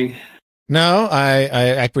anything? No,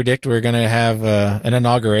 I predict we're going to have an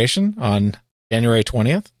inauguration on January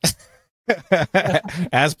 20th,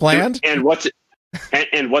 as planned. And what's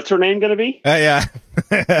her name going to be? Yeah,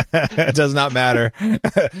 it does not matter.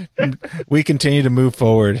 We continue to move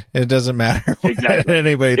forward. It doesn't matter what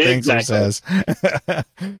anybody thinks or says.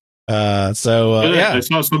 I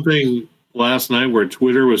saw something last night where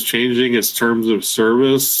Twitter was changing its terms of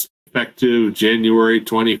service effective January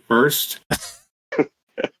 21st.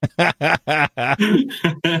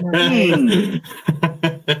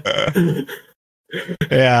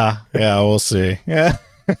 Yeah, we'll see. Yeah.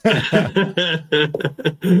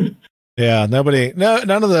 Yeah, none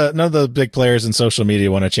of the big players in social media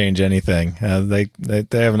want to change anything. They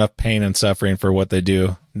have enough pain and suffering for what they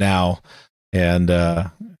do now, and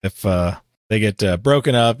if they get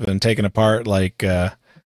broken up and taken apart like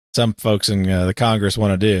some folks in the Congress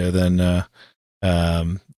want to do, then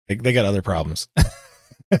they got other problems.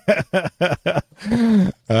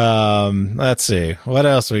 Let's see, what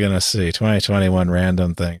else are we gonna see? 2021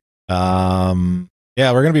 random thing.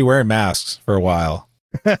 Yeah, we're gonna be wearing masks for a while.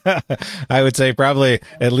 I would say probably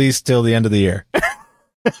at least till the end of the year.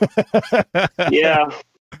 Yeah,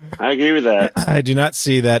 I agree with that. I do not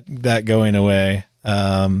see that going away.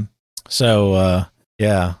 So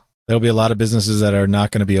yeah, there'll be a lot of businesses that are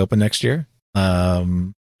not going to be open next year.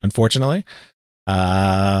 Unfortunately.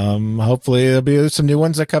 Hopefully there'll be some new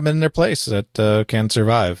ones that come in their place that can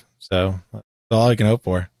survive. So that's all I can hope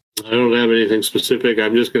for. I don't have anything specific.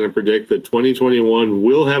 I'm just going to predict that 2021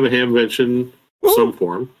 will have a hamvention of some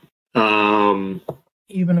form.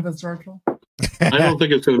 Even if it's virtual? I don't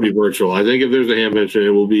think it's going to be virtual. I think if there's a hamvention,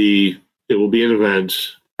 it will be an event,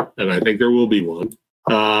 and I think there will be one.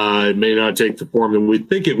 It may not take the form that we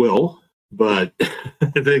think it will, but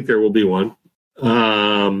I think there will be one.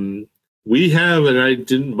 We have, and I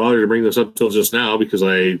didn't bother to bring this up till just now because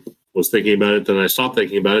I was thinking about it, then I stopped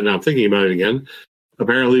thinking about it, now I'm thinking about it again.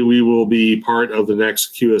 Apparently, we will be part of the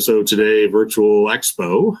next QSO Today virtual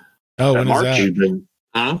expo. Oh, when March? is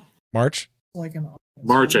Huh? March? Like in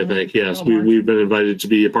March, I think. Yes, Oh, March. we've been invited to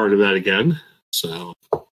be a part of that again. So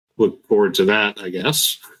look forward to that, I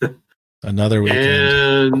guess. Another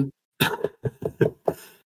weekend.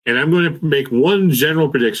 And I'm going to make one general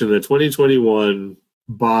prediction that 2021,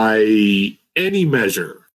 by any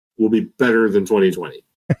measure, will be better than 2020.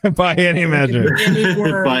 By any measure.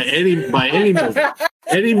 by any measure.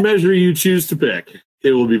 Any measure you choose to pick,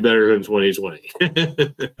 it will be better than 2020.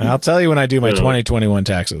 I'll tell you when I do my 2021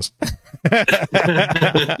 taxes.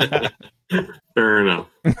 Fair enough.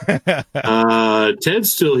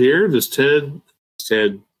 Ted's still here. Does Ted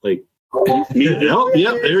like? Oh,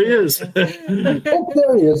 yep, there he is. There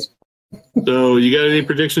he is. So, you got any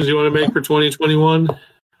predictions you want to make for 2021?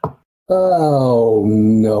 Oh,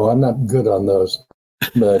 no, I'm not good on those.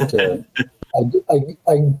 But I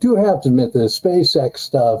do have to admit the SpaceX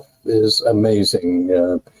stuff is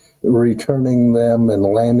amazing. Returning them and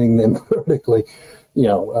landing them vertically,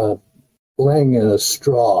 laying in a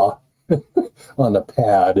straw on a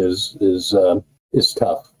pad is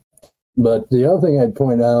tough. But the other thing I'd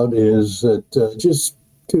point out is that just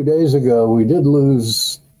 2 days ago, we did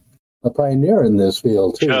lose a pioneer in this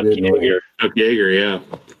field, too, didn't we? Chuck Yeager,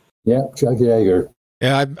 yeah. Yeah, Chuck Yeager.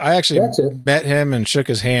 Yeah, I actually met him and shook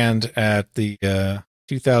his hand at the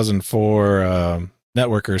 2004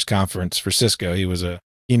 Networkers Conference for Cisco. He was a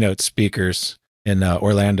keynote speaker in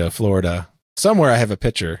Orlando, Florida. Somewhere I have a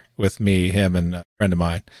picture with me, him, and a friend of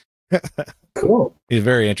mine. Cool. He's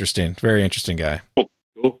very interesting guy.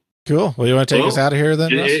 Cool. Well, you want to take us out of here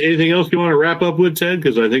then? Anything else you want to wrap up with, Ted?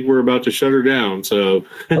 Because I think we're about to shut her down. So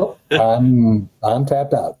I'm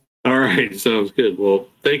tapped out. All right, sounds good. Well,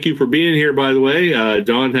 thank you for being here, by the way.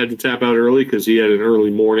 Don had to tap out early because he had an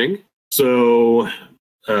early morning. So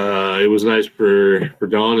it was nice for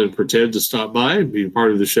Don and for Ted to stop by and be a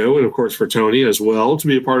part of the show. And, of course, for Tony as well to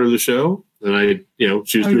be a part of the show. And I,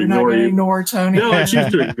 choose to ignore you. Ignore Tony. No, I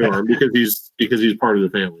choose to ignore him because he's part of the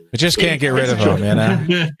family. I just can't get rid of him,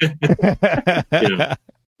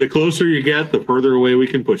 The closer you get, the further away we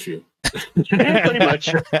can push you. Pretty much.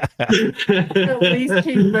 At least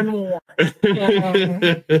keep them warm.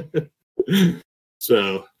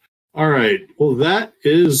 So, all right. Well, that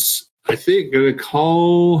is, I think, going to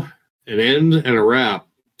call an end and a wrap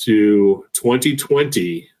to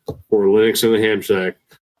 2020 for Linux in the Ham Shack.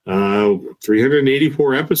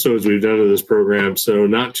 384 episodes we've done of this program, so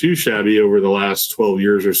not too shabby over the last 12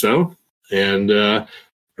 years or so. And, of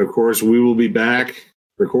course, we will be back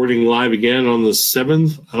recording live again on the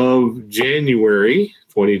 7th of January,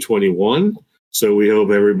 2021. So we hope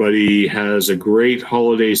everybody has a great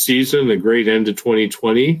holiday season, a great end to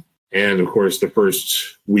 2020, and, of course, the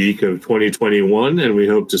first week of 2021. And we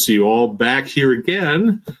hope to see you all back here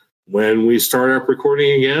again when we start up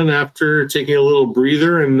recording again after taking a little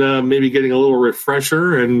breather and maybe getting a little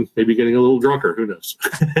refresher and maybe getting a little drunker. Who knows?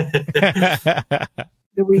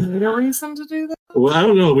 Do we need a reason to do that? Well, I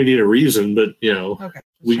don't know if we need a reason, but, Okay.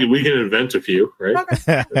 we can invent a few, right?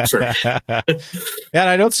 Okay. That's right. Yeah,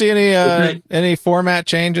 I don't see any format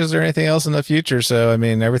changes or anything else in the future. So, I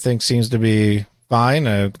mean, everything seems to be fine.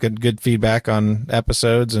 Good feedback on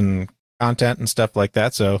episodes and content and stuff like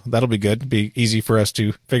that. So that'll be good. It'll be easy for us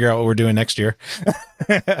to figure out what we're doing next year.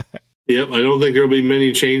 Yep, I don't think there'll be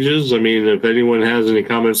many changes. I mean, if anyone has any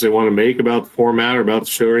comments they want to make about the format or about the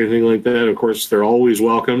show or anything like that, of course, they're always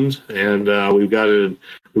welcomed. And we've got a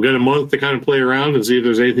month to kind of play around and see if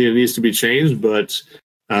there's anything that needs to be changed. But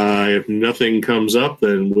if nothing comes up,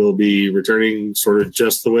 then we'll be returning sort of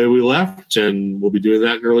just the way we left, and we'll be doing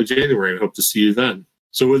that in early January. I hope to see you then.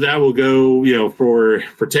 So with that, we'll go, for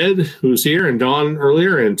Ted, who's here, and Don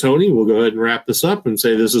earlier, and Tony, we'll go ahead and wrap this up and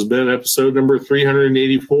say this has been episode number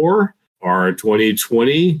 384, our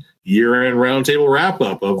 2020 year-end roundtable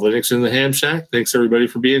wrap-up of Linux in the Ham Shack. Thanks, everybody,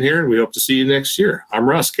 for being here, and we hope to see you next year. I'm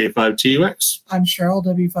Russ, K5TUX. I'm Cheryl,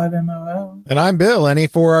 W5MOO. And I'm Bill,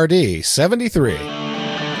 NE4RD 73.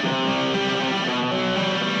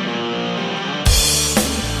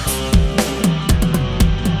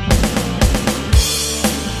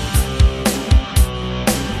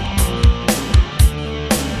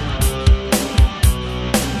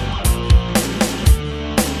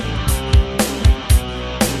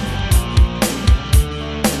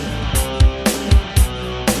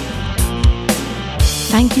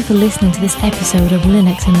 Thank you for listening to this episode of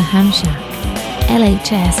Linux in the Ham Shack.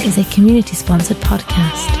 LHS is a community-sponsored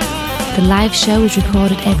podcast. The live show is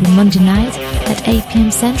recorded every Monday night at 8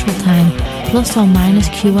 p.m. Central Time, plus or minus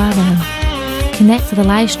QRL. Connect to the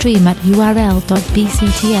live stream at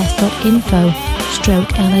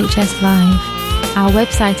url.bcts.info/LHS Live. Our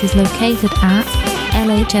website is located at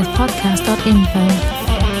lhspodcast.info.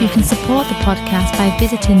 You can support the podcast by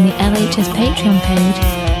visiting the LHS Patreon page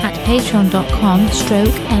at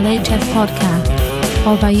patreon.com/LHS podcast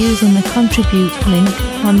or by using the contribute link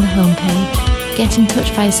on the homepage. Get in touch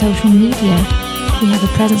via social media. We have a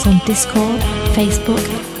presence on Discord, Facebook,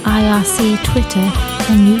 IRC, Twitter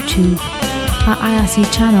and YouTube. Our IRC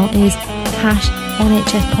channel is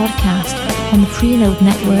 #LHS podcast on the Freenode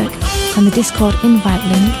network, and the Discord invite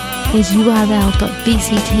link is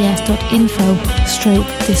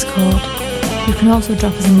url.bcts.info/Discord. You can also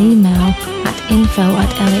drop us an email at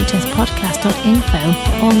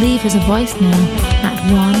info@lhspodcast.info or leave us a voicemail at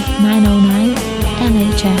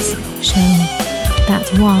 1-909-LHS-SHOW.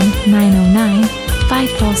 That's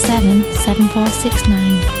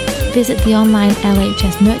 1-909-547-7469. Visit the online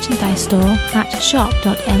LHS merchandise store at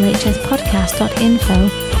shop.lhspodcast.info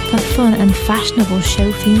for fun and fashionable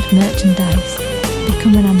show-themed merchandise.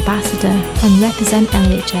 Become an ambassador and represent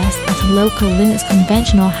LHS at a local Linux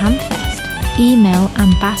convention or Hamfest. Email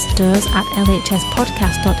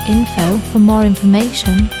ambassadors@lhspodcast.info for more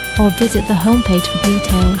information or visit the homepage for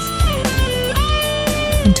details.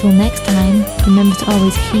 Until next time, remember to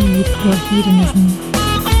always heed your hedonism.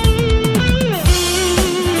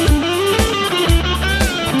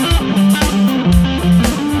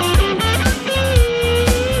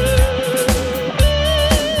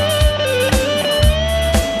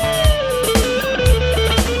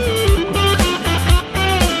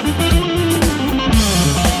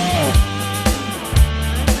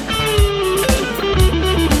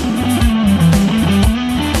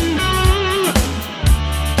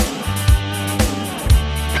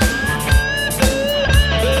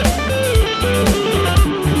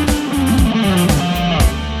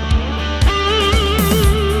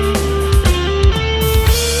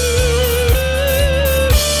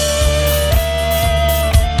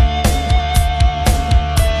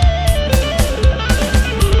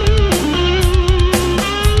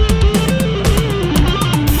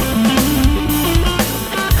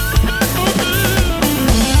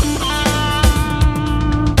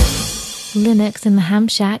 Linux in the Ham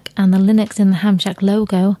Shack and the Linux in the Ham Shack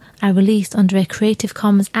logo are released under a Creative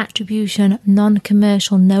Commons Attribution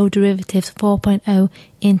Non-Commercial No Derivatives 4.0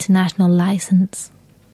 International License.